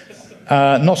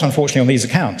 Not unfortunately on these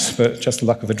accounts, but just the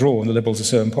luck of the draw, and the Liberals are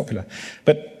so unpopular.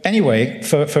 But anyway,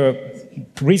 for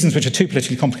reasons which are too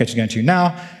politically complicated to go into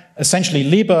now, essentially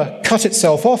Libre cut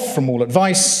itself off from all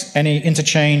advice, any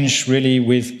interchange really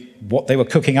with what they were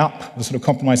cooking up, the sort of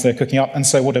compromise they were cooking up. And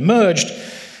so what emerged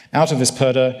out of this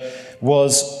purdah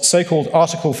was so-called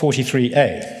Article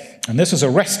 43A. And this was a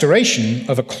restoration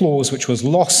of a clause which was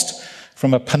lost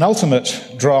from a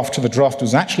penultimate draft to the draft that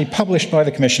was actually published by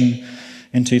the Commission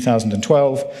in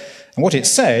 2012. And what it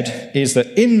said is that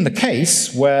in the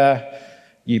case where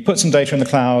you put some data in the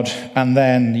cloud and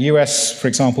then the US, for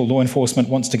example, law enforcement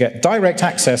wants to get direct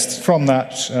access from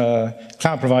that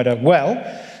cloud provider, well,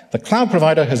 the cloud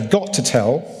provider has got to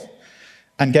tell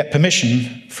and get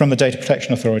permission from the Data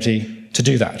Protection Authority to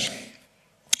do that.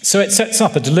 So it sets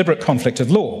up a deliberate conflict of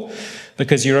law,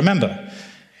 because you remember,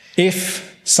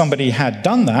 if somebody had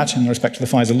done that in respect to the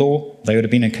FISA law, they would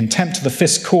have been in contempt of the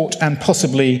FISA court and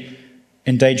possibly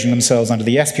endangering themselves under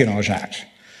the Espionage Act.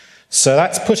 So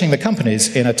that's putting the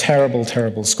companies in a terrible,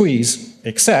 terrible squeeze,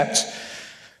 except,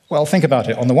 well, think about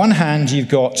it. On the one hand, you've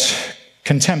got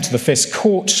contempt of the FISA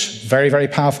court, very, very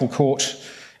powerful court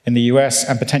in the US,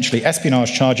 and potentially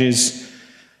espionage charges.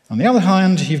 On the other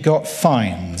hand, you've got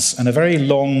fines and a very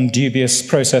long, dubious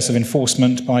process of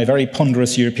enforcement by very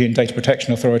ponderous European data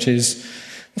protection authorities.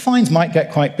 The fines might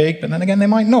get quite big, but then again, they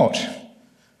might not.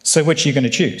 So which are you going to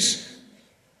choose?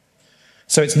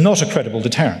 So it's not a credible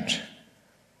deterrent.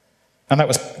 And that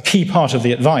was a key part of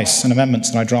the advice and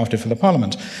amendments that I drafted for the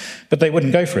Parliament. But they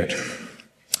wouldn't go for it.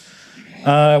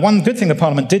 One good thing the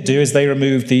Parliament did do is they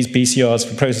removed these BCRs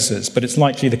for processes, but it's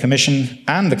likely the Commission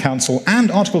and the Council and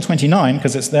Article 29,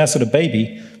 because it's their sort of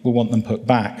baby, will want them put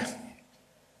back.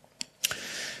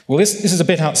 Well, this is a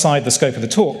bit outside the scope of the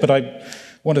talk, but I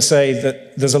want to say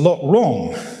that there's a lot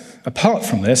wrong, apart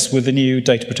from this, with the new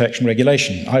data protection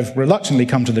regulation. I've reluctantly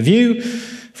come to the view,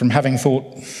 from having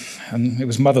thought, and it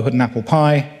was motherhood and apple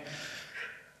pie,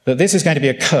 that this is going to be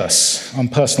a curse on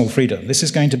personal freedom. This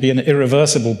is going to be an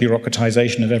irreversible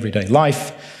bureaucratization of everyday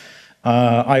life.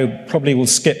 I probably will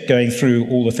skip going through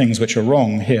all the things which are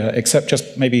wrong here, except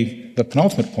just maybe the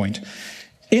penultimate point.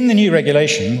 In the new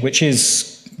regulation, which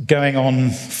is going on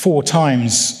 4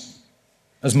 times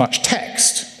as much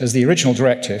text as the original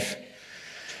directive,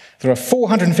 there are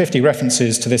 450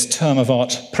 references to this term of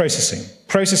art, processing.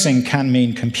 Processing can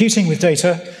mean computing with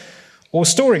data or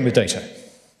storing with data.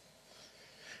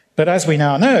 But as we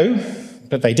now know,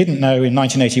 but they didn't know in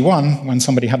 1981 when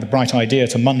somebody had the bright idea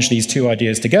to munge these two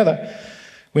ideas together,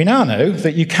 we now know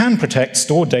that you can protect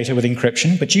stored data with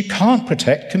encryption, but you can't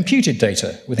protect computed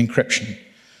data with encryption.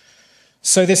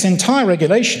 So this entire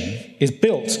regulation is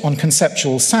built on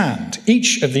conceptual sand.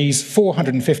 Each of these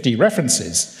 450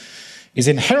 references is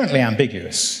inherently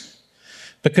ambiguous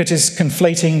because it is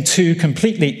conflating two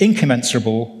completely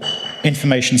incommensurable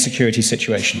information security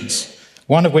situations.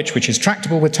 One of which is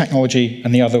tractable with technology,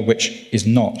 and the other which is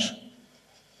not.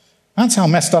 That's how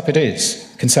messed up it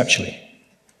is, conceptually.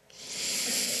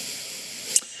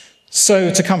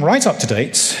 So to come right up to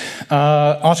date,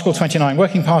 Article 29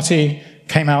 Working Party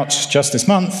came out just this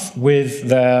month with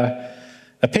their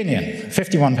opinion,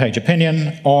 51-page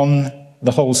opinion on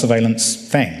the whole surveillance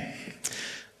thing,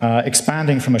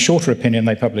 expanding from a shorter opinion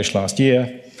they published last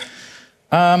year.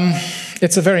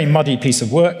 It's a very muddy piece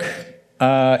of work.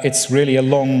 It's really a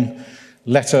long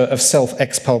letter of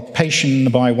self-exculpation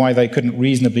by why they couldn't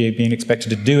reasonably have been expected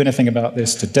to do anything about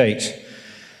this to date.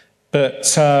 But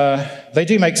they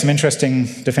do make some interesting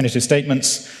definitive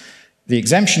statements. The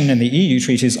exemption in the EU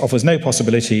treaties offers no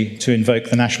possibility to invoke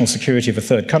the national security of a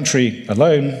third country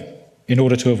alone in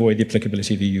order to avoid the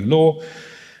applicability of EU law.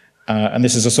 And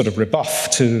this is a sort of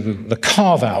rebuff to the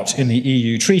carve-out in the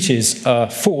EU treaties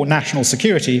for national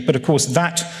security, but of course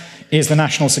that is the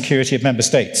national security of member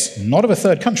states, not of a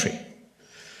third country.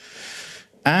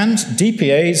 And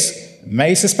DPAs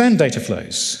may suspend data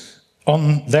flows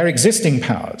on their existing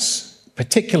powers,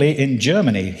 particularly in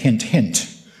Germany, hint, hint.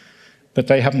 But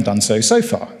they haven't done so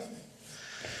far.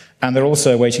 And they're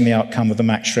also awaiting the outcome of the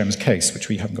Max Schrems case, which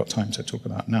we haven't got time to talk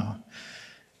about now.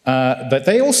 But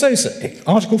they also say,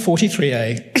 Article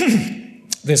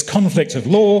 43A, this conflict of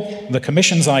law, the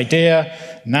Commission's idea,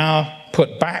 now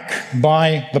put back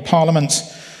by the Parliament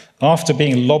after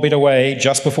being lobbied away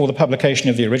just before the publication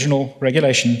of the original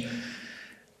regulation,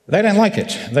 they don't like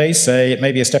it. They say it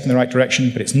may be a step in the right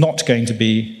direction, but it's not going to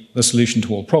be the solution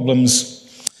to all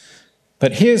problems.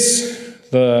 But here's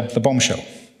the bombshell.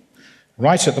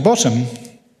 Right at the bottom,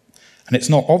 and it's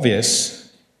not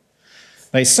obvious,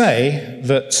 they say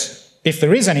that if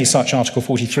there is any such Article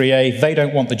 43A, they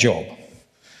don't want the job.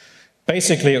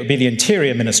 Basically, it would be the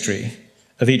Interior Ministry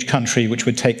of each country which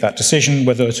would take that decision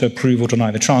whether to approve or deny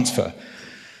the transfer.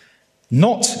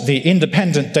 Not the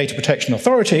Independent Data Protection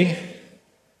Authority.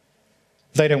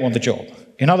 They don't want the job.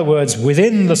 In other words,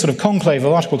 within the sort of conclave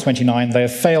of Article 29, they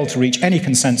have failed to reach any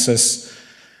consensus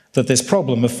that this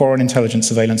problem of foreign intelligence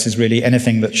surveillance is really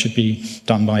anything that should be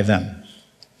done by them.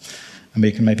 And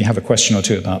we can maybe have a question or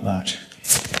two about that.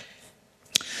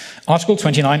 Article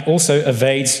 29 also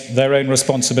evades their own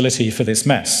responsibility for this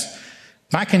mess.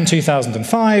 Back in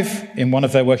 2005, in one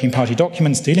of their working party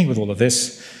documents dealing with all of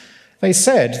this, they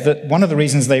said that one of the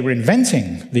reasons they were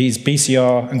inventing these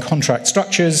BCR and contract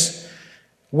structures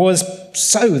was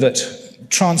so that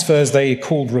transfers they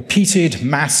called repeated,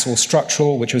 mass or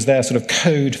structural, which was their sort of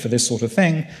code for this sort of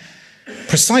thing,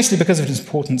 precisely because of its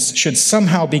importance, should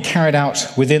somehow be carried out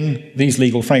within these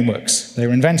legal frameworks they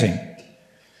were inventing.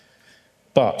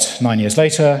 But 9 years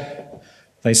later,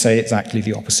 they say exactly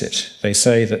the opposite. They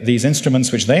say that these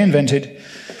instruments which they invented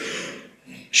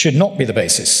should not be the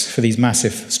basis for these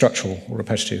massive structural or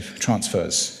repetitive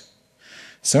transfers.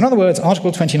 So in other words,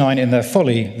 Article 29, in their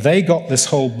folly, they got this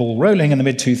whole ball rolling in the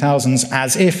mid-2000s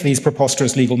as if these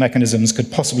preposterous legal mechanisms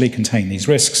could possibly contain these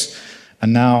risks,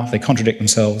 and now they contradict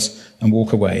themselves and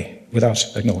walk away without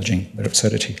acknowledging their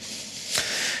absurdity.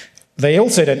 They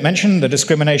also don't mention the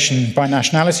discrimination by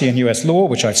nationality in US law,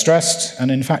 which I've stressed, and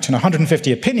in fact in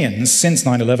 150 opinions since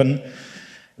 9/11,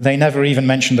 they never even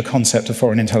mention the concept of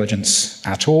foreign intelligence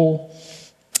at all.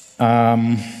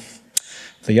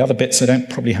 The other bits I don't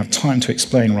probably have time to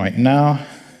explain right now.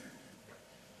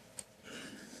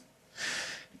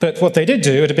 But what they did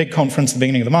do at a big conference at the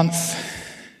beginning of the month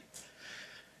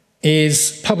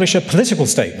is publish a political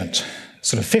statement,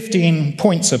 sort of 15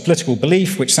 points of political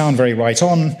belief, which sound very right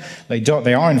on.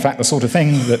 They are, in fact, the sort of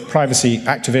thing that privacy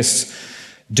activists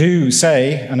do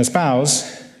say and espouse.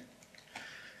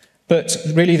 But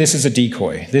really, this is a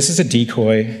decoy. This is a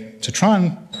decoy to try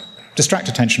and distract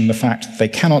attention from the fact that they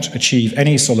cannot achieve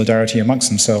any solidarity amongst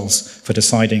themselves for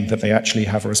deciding that they actually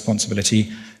have a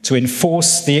responsibility to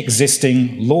enforce the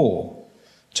existing law,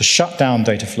 to shut down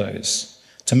data flows,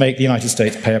 to make the United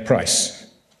States pay a price.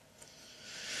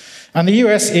 And the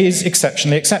US is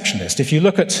exceptionally exceptionalist. If you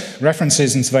look at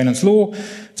references in surveillance law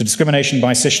to discrimination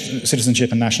by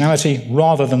citizenship and nationality,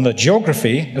 rather than the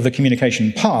geography of the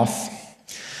communication path,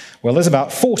 well, there's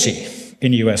about 40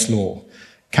 in US law,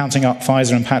 counting up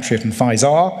FISA and Patriot and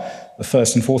FISA, the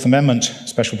First and Fourth Amendment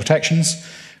special protections.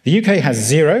 The UK has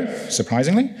 0,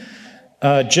 surprisingly.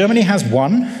 Germany has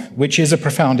 1, which is a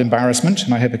profound embarrassment,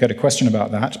 and I hope I get a question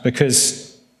about that,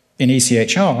 because in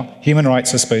ECHR, human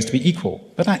rights are supposed to be equal.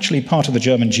 But actually, part of the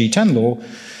German G10 law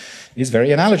is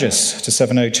very analogous to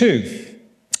 702.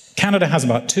 Canada has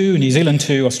about 2, New Zealand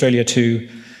 2, Australia 2,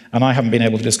 and I haven't been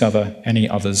able to discover any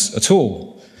others at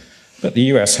all. But the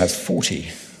US has 40.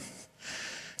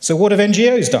 So what have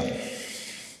NGOs done?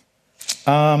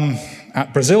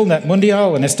 At Brazil Net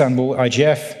Mundial and Istanbul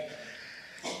IGF,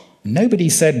 nobody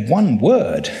said one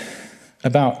word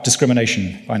about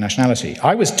discrimination by nationality.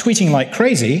 I was tweeting like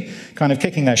crazy, kind of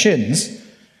kicking their shins.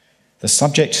 The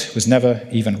subject was never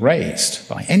even raised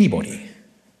by anybody.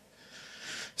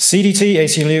 CDT,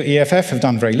 ACLU, EFF have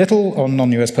done very little on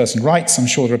non-US person rights. I'm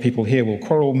sure there are people here who will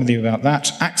quarrel with you about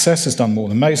that. Access has done more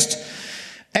than most.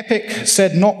 EPIC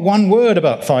said not one word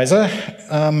about FISA,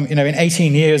 in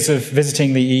 18 years of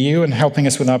visiting the EU and helping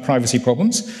us with our privacy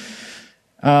problems.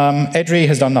 EDRI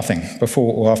has done nothing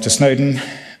before or after Snowden,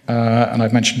 and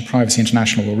I've mentioned Privacy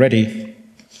International already.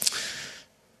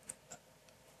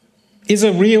 Is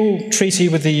a real treaty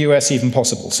with the US even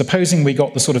possible? Supposing we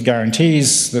got the sort of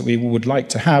guarantees that we would like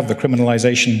to have, the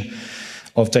criminalization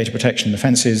of data protection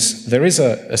offenses, there is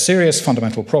a serious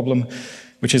fundamental problem,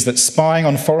 which is that spying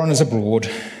on foreigners abroad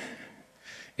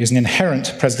is an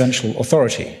inherent presidential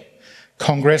authority.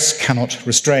 Congress cannot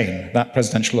restrain that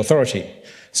presidential authority.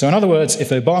 So in other words, if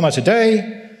Obama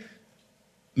today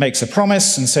makes a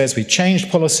promise and says we've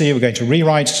changed policy, we're going to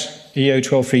rewrite EO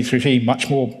 12333 much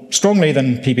more strongly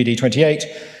than PPD 28,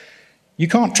 you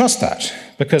can't trust that,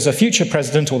 because a future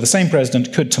president or the same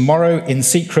president could tomorrow in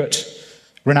secret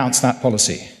renounce that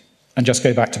policy and just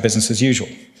go back to business as usual.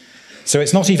 So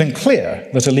it's not even clear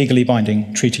that a legally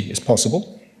binding treaty is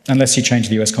possible, unless you change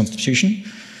the US Constitution.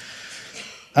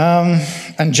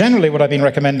 And generally what I've been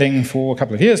recommending for a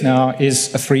couple of years now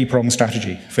is a three-pronged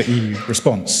strategy for EU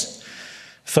response.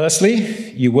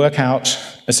 Firstly, you work out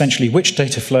essentially which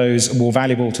data flows are more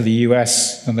valuable to the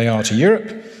US than they are to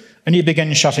Europe, and you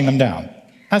begin shutting them down,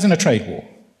 as in a trade war.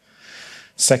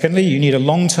 Secondly, you need a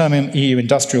long-term EU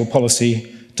industrial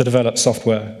policy to develop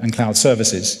software and cloud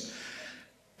services.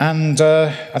 And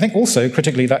I think also,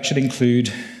 critically, that should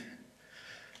include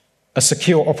a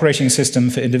secure operating system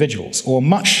for individuals, or a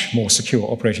much more secure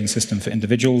operating system for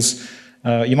individuals,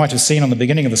 You might have seen on the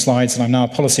beginning of the slides that I'm now a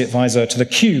policy advisor to the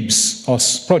CUBES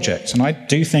OS project. And I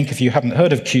do think if you haven't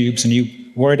heard of CUBES and you're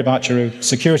worried about your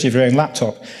security of your own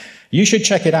laptop, you should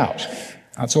check it out.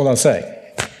 That's all I'll say.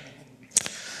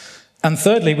 And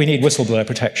thirdly, we need whistleblower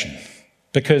protection,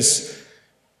 because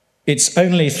it's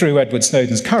only through Edward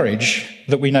Snowden's courage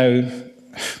that we know,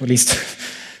 at least,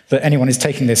 that anyone is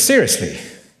taking this seriously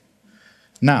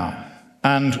now.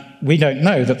 And we don't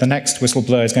know that the next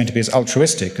whistleblower is going to be as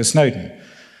altruistic as Snowden.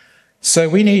 So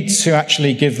we need to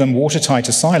actually give them watertight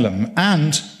asylum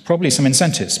and probably some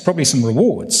incentives, probably some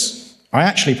rewards. I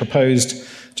actually proposed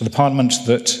to the Parliament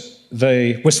that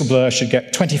the whistleblower should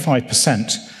get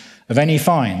 25% of any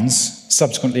fines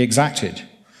subsequently exacted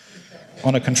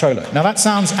on a controller. Now that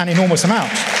sounds an enormous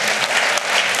amount.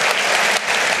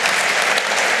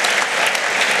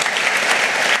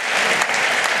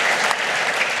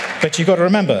 But you've got to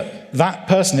remember, that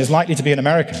person is likely to be an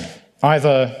American,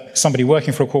 either somebody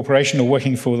working for a corporation or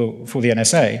working for the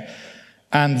NSA,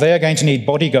 and they are going to need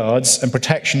bodyguards and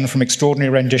protection from extraordinary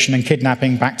rendition and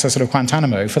kidnapping back to sort of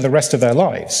Guantanamo for the rest of their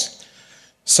lives.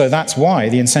 So that's why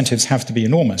the incentives have to be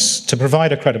enormous to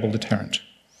provide a credible deterrent.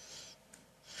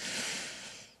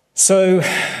 So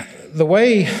the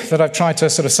way that I've tried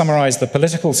to sort of summarize the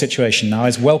political situation now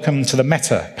is welcome to the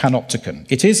meta panopticon.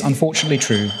 It is unfortunately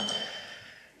true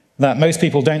that most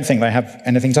people don't think they have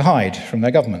anything to hide from their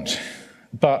government.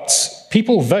 But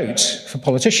people vote for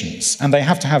politicians, and they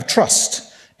have to have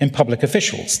trust in public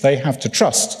officials. They have to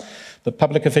trust that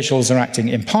public officials are acting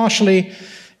impartially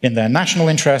in their national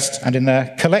interest and in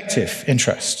their collective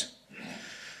interest.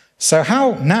 So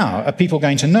how now are people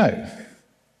going to know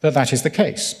that that is the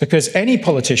case? Because any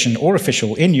politician or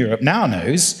official in Europe now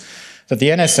knows that the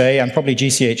NSA and probably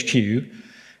GCHQ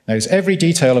knows every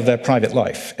detail of their private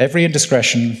life, every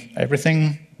indiscretion,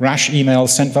 everything, rash emails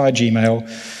sent via Gmail,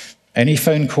 any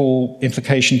phone call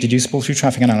implication deducible through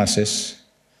traffic analysis.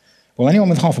 Well, anyone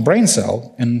with half a brain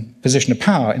cell in position of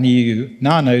power in the EU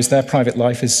now knows their private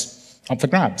life is up for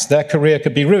grabs. Their career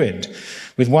could be ruined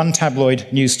with one tabloid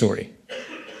news story,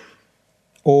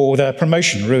 or their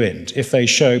promotion ruined if they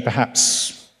show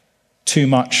perhaps too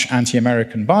much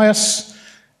anti-American bias,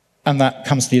 and that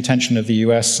comes to the attention of the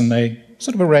US, and they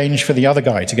sort of arrange for the other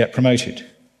guy to get promoted.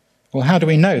 Well, how do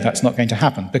we know that's not going to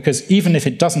happen? Because even if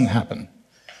it doesn't happen,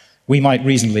 we might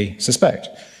reasonably suspect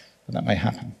that that may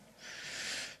happen.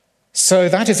 So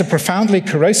that is a profoundly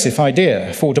corrosive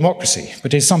idea for democracy,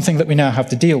 but is something that we now have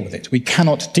to deal with it. We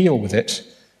cannot deal with it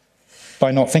by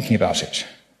not thinking about it.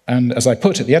 And as I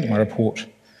put at the end of my report,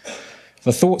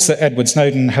 the thoughts that Edward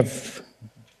Snowden have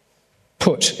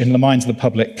put in the minds of the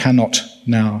public cannot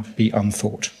now be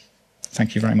unthought.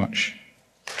 Thank you very much.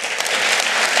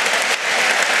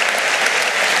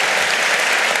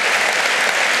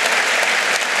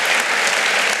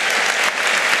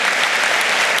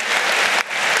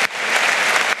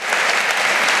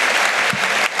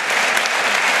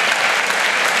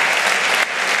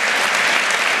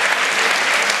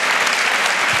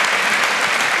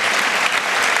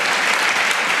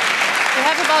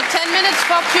 About 10 minutes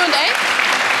for Q&A.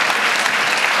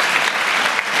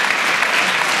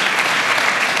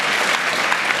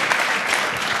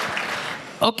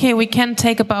 Okay, we can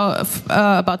take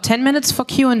about 10 minutes for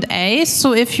Q&A.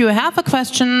 So if you have a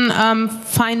question,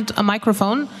 find a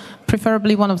microphone,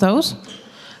 preferably one of those.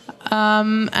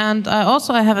 And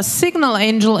I have a signal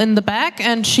angel in the back,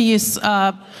 and she has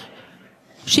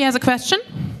a question.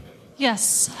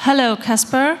 Yes, hello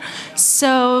Casper.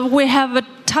 So we have a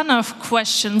ton of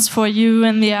questions for you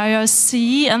in the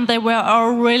IRC, and they were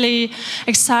all really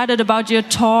excited about your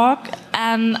talk.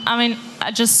 And I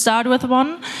just start with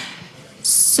one.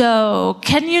 So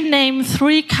can you name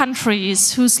 3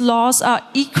 countries whose laws are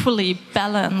equally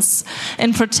balanced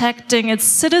in protecting its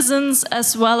citizens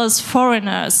as well as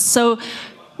foreigners? So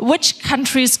which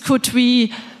countries could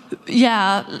we,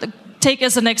 take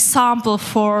as an example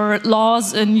for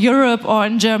laws in Europe or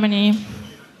in Germany?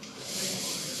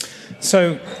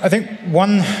 So I think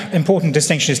one important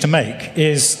distinction is to make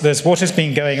is there's what has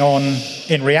been going on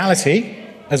in reality,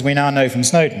 as we now know from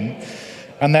Snowden,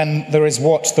 and then there is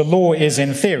what the law is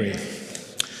in theory.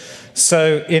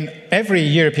 So in every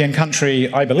European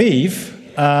country, I believe,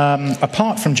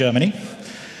 apart from Germany,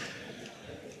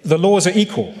 the laws are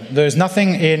equal. There's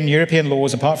nothing in European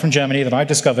laws, apart from Germany, that I've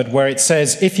discovered where it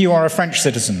says if you are a French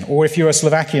citizen, or if you're a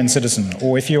Slovakian citizen,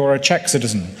 or if you are a Czech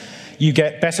citizen, you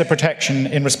get better protection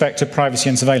in respect of privacy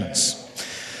and surveillance.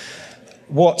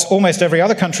 What almost every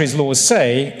other country's laws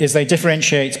say is they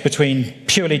differentiate between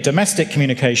purely domestic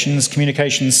communications,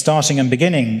 communications starting and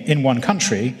beginning in one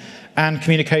country, and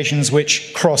communications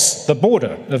which cross the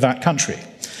border of that country.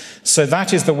 So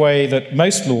that is the way that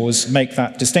most laws make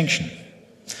that distinction.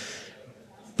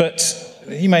 But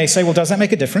you may say, well, does that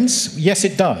make a difference? Yes,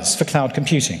 it does for cloud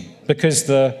computing, because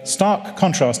the stark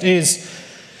contrast is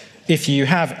if you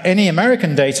have any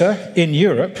American data in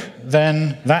Europe,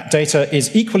 then that data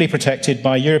is equally protected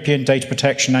by European data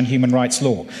protection and human rights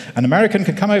law. An American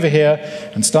can come over here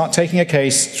and start taking a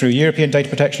case through European data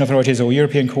protection authorities or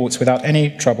European courts without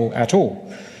any trouble at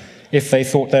all, if they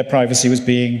thought their privacy was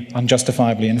being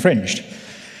unjustifiably infringed.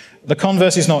 The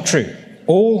converse is not true.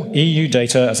 All EU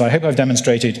data, as I hope I've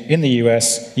demonstrated, in the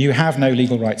US, you have no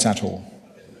legal rights at all.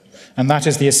 And that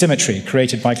is the asymmetry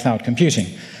created by cloud computing.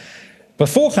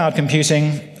 Before cloud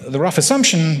computing, the rough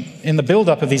assumption in the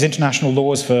build-up of these international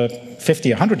laws for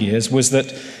 50, 100 years was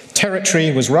that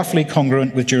territory was roughly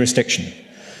congruent with jurisdiction.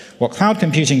 What cloud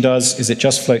computing does is it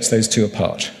just floats those two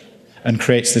apart and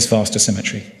creates this vast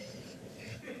asymmetry.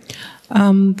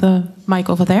 The mic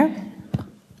over there.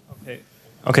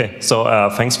 Okay, so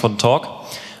thanks for the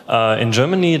talk. In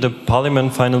Germany, the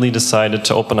parliament finally decided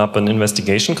to open up an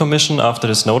investigation commission after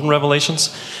the Snowden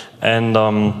revelations.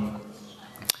 And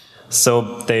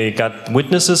so they got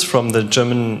witnesses from the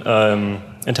German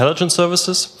intelligence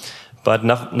services, but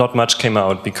not much came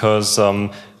out because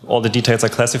all the details are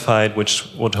classified, which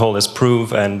would hold as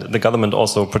proof, and the government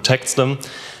also protects them.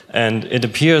 And it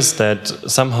appears that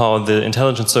somehow the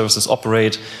intelligence services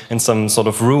operate in some sort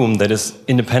of room that is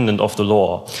independent of the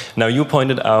law. Now, you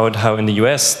pointed out how in the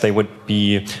US they would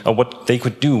be, or what they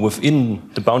could do within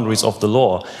the boundaries of the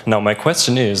law. Now, my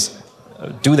question is,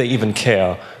 do they even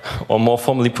care? Or more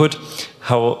formally put,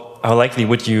 how likely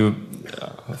would you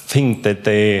think that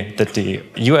the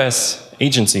US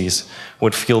agencies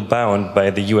would feel bound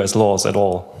by the US laws at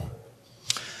all?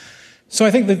 So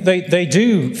I think that they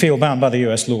do feel bound by the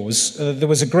US laws. There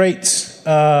was a great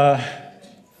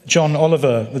John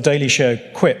Oliver, The Daily Show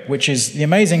quip, which is, the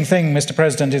amazing thing, Mr.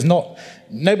 President, is not,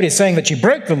 nobody's saying that you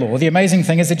broke the law, the amazing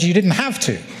thing is that you didn't have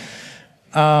to.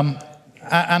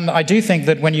 And I do think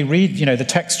that when you read, the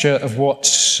texture of what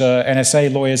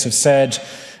NSA lawyers have said,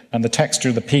 and the texture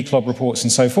of the P-Club reports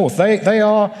and so forth, they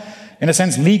are, in a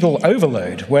sense, legal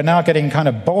overload. We're now getting kind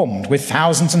of bombed with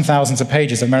thousands and thousands of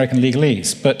pages of American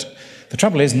legalese. But the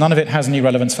trouble is, none of it has any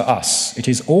relevance for us. It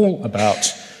is all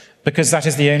about, because that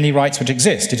is the only rights which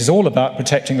exist, it is all about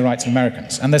protecting the rights of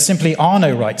Americans. And there simply are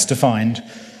no rights defined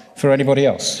for anybody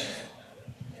else.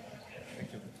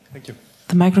 Thank you.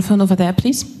 The microphone over there,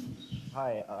 please.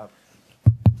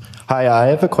 Hi, I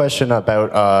have a question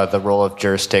about the role of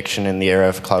jurisdiction in the era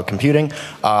of cloud computing.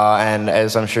 And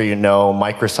as I'm sure you know,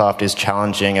 Microsoft is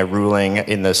challenging a ruling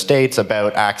in the States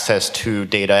about access to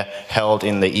data held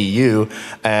in the EU.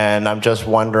 And I'm just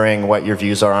wondering what your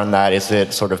views are on that. Is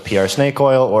it sort of PR snake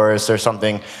oil, or is there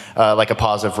something like a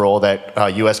positive role that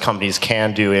US companies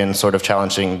can do in sort of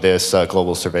challenging this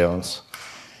global surveillance?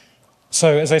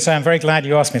 So, as I say, I'm very glad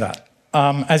you asked me that.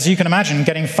 As you can imagine,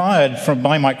 getting fired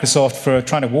by Microsoft for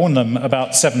trying to warn them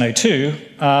about 702,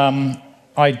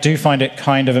 I do find it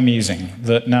kind of amusing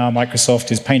that now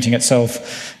Microsoft is painting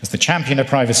itself as the champion of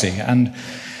privacy. And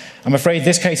I'm afraid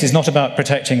this case is not about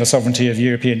protecting the sovereignty of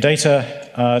European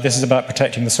data. This is about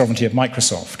protecting the sovereignty of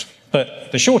Microsoft.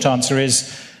 But the short answer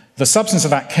is the substance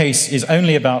of that case is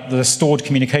only about the Stored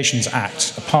Communications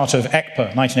Act, a part of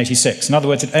ECHR 1986. In other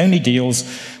words, it only deals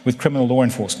with criminal law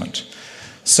enforcement.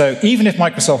 So even if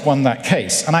Microsoft won that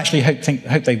case, and I actually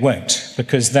hope they won't,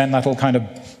 because then that'll kind of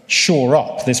shore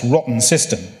up this rotten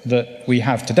system that we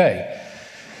have today.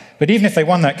 But even if they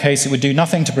won that case, it would do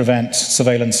nothing to prevent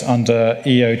surveillance under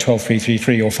EO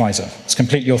 12333 or FISA. It's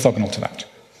completely orthogonal to that.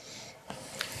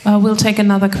 We'll take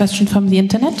another question from the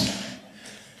internet.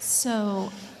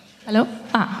 So, hello?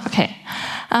 Okay.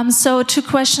 So 2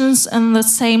 questions in the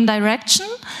same direction.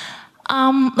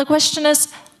 The question is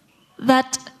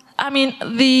that, I mean,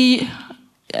 the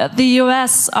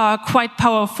US are quite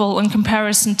powerful in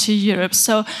comparison to Europe.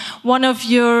 So one of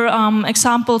your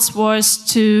examples was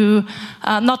to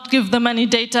not give them any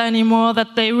data anymore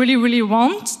that they really, really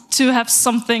want, to have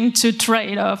something to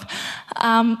trade off.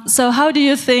 So how do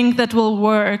you think that will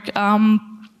work?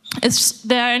 Is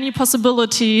there any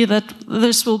possibility that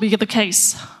this will be the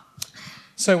case?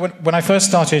 So when I first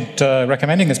started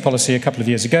recommending this policy a couple of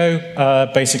years ago,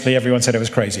 basically everyone said it was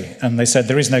crazy. And they said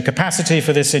there is no capacity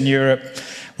for this in Europe.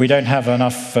 We don't have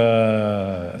enough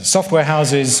software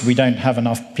houses. We don't have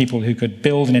enough people who could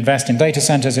build and invest in data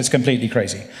centers. It's completely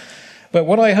crazy. But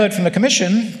what I heard from the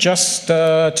Commission just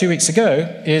 2 weeks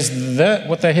ago is that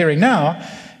what they're hearing now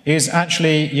is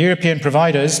actually European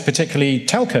providers, particularly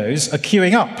telcos, are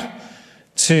queuing up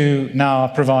to now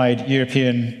provide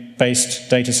European-based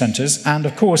data centers. And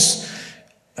of course,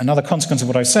 another consequence of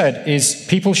what I said is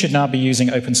people should now be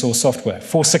using open source software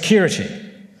for security.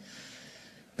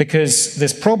 Because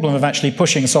this problem of actually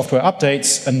pushing software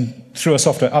updates, and through a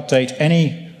software update,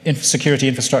 any security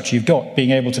infrastructure you've got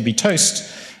being able to be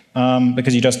toast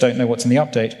because you just don't know what's in the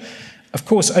update. Of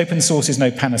course, open source is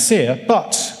no panacea,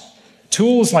 but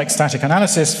tools like static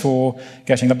analysis for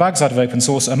getting the bugs out of open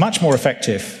source are much more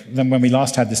effective than when we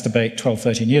last had this debate 12,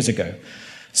 13 years ago.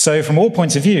 So from all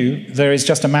points of view, there is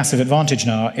just a massive advantage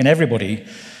now in everybody,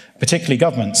 particularly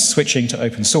governments, switching to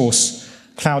open source,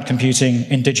 cloud computing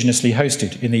indigenously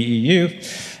hosted in the EU.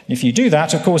 If you do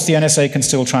that, of course, the NSA can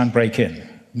still try and break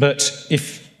in. But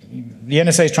if the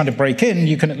NSA is trying to break in,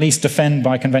 you can at least defend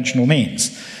by conventional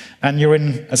means. And you're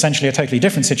in essentially a totally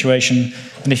different situation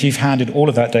than if you've handed all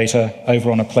of that data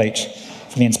over on a plate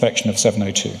for the inspection of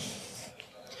 702.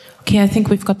 Okay, I think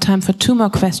we've got time for 2 more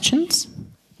questions.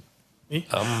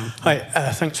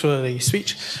 Hi, thanks for the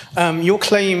speech. Your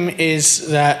claim is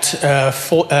that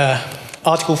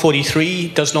Article 43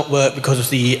 does not work because of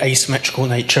the asymmetrical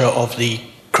nature of the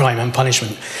crime and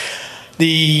punishment.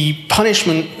 The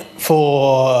punishment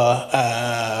for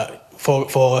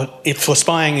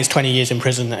spying is 20 years in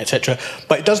prison, etc.,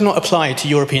 but it does not apply to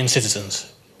European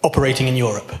citizens operating in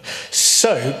Europe.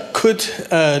 So, could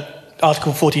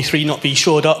Article 43 not be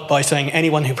shored up by saying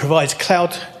anyone who provides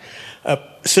cloud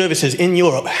services in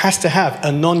Europe has to have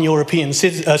a non-American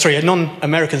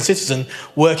citizen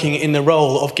working in the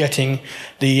role of getting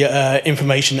the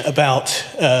information about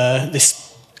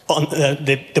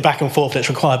the back and forth that's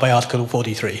required by Article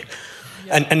 43?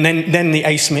 And then the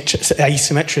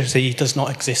asymmetricity does not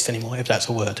exist anymore, if that's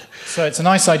a word. So it's a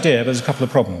nice idea, but there's a couple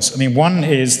of problems. I mean, one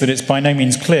is that it's by no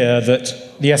means clear that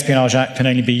the Espionage Act can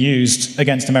only be used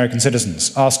against American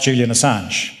citizens. Ask Julian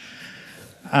Assange.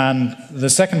 And the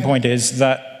second point is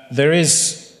that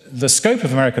the scope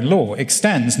of American law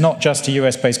extends not just to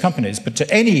US-based companies, but to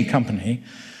any company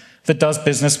that does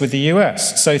business with the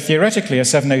US. So theoretically, a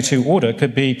 702 order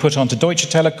could be put onto Deutsche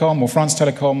Telekom or France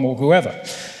Telecom or whoever.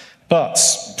 But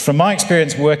from my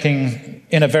experience working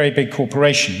in a very big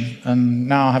corporation, and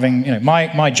now having,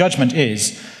 my judgment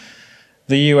is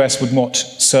the US would not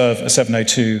serve a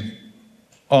 702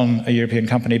 on a European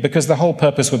company because the whole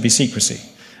purpose would be secrecy.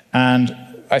 And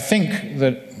I think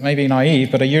that, maybe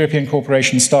naive, but a European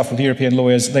corporation staffed with European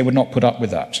lawyers, they would not put up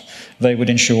with that. They would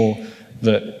ensure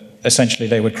that essentially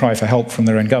they would cry for help from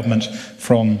their own government,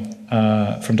 from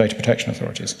data protection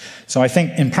authorities. So I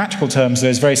think in practical terms,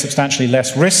 there's very substantially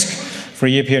less risk for a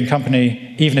European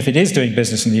company, even if it is doing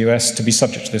business in the US, to be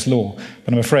subject to this law.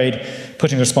 But I'm afraid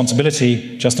putting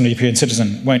responsibility just on a European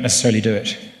citizen won't necessarily do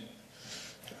it.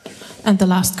 And the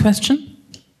last question.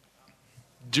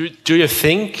 Do you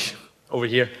think, over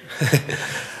here,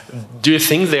 do you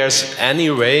think there's any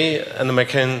way an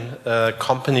American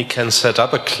company can set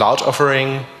up a cloud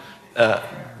offering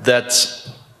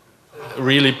that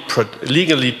really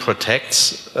legally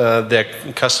protects their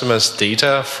customers'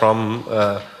 data from,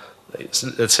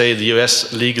 let's say, the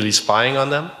US legally spying on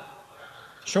them?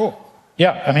 Sure.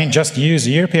 Yeah, I mean, just use a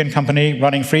European company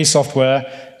running free software,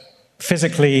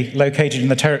 physically located in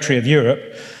the territory of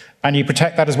Europe, and you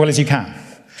protect that as well as you can.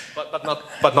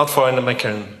 But not for an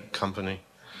American company?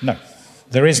 No.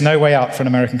 There is no way out for an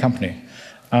American company.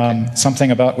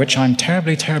 Something about which I'm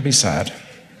terribly, terribly sad.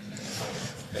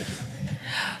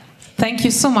 Thank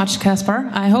you so much, Casper.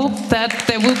 I hope that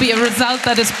there will be a result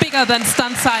that is bigger than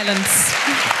stunned silence.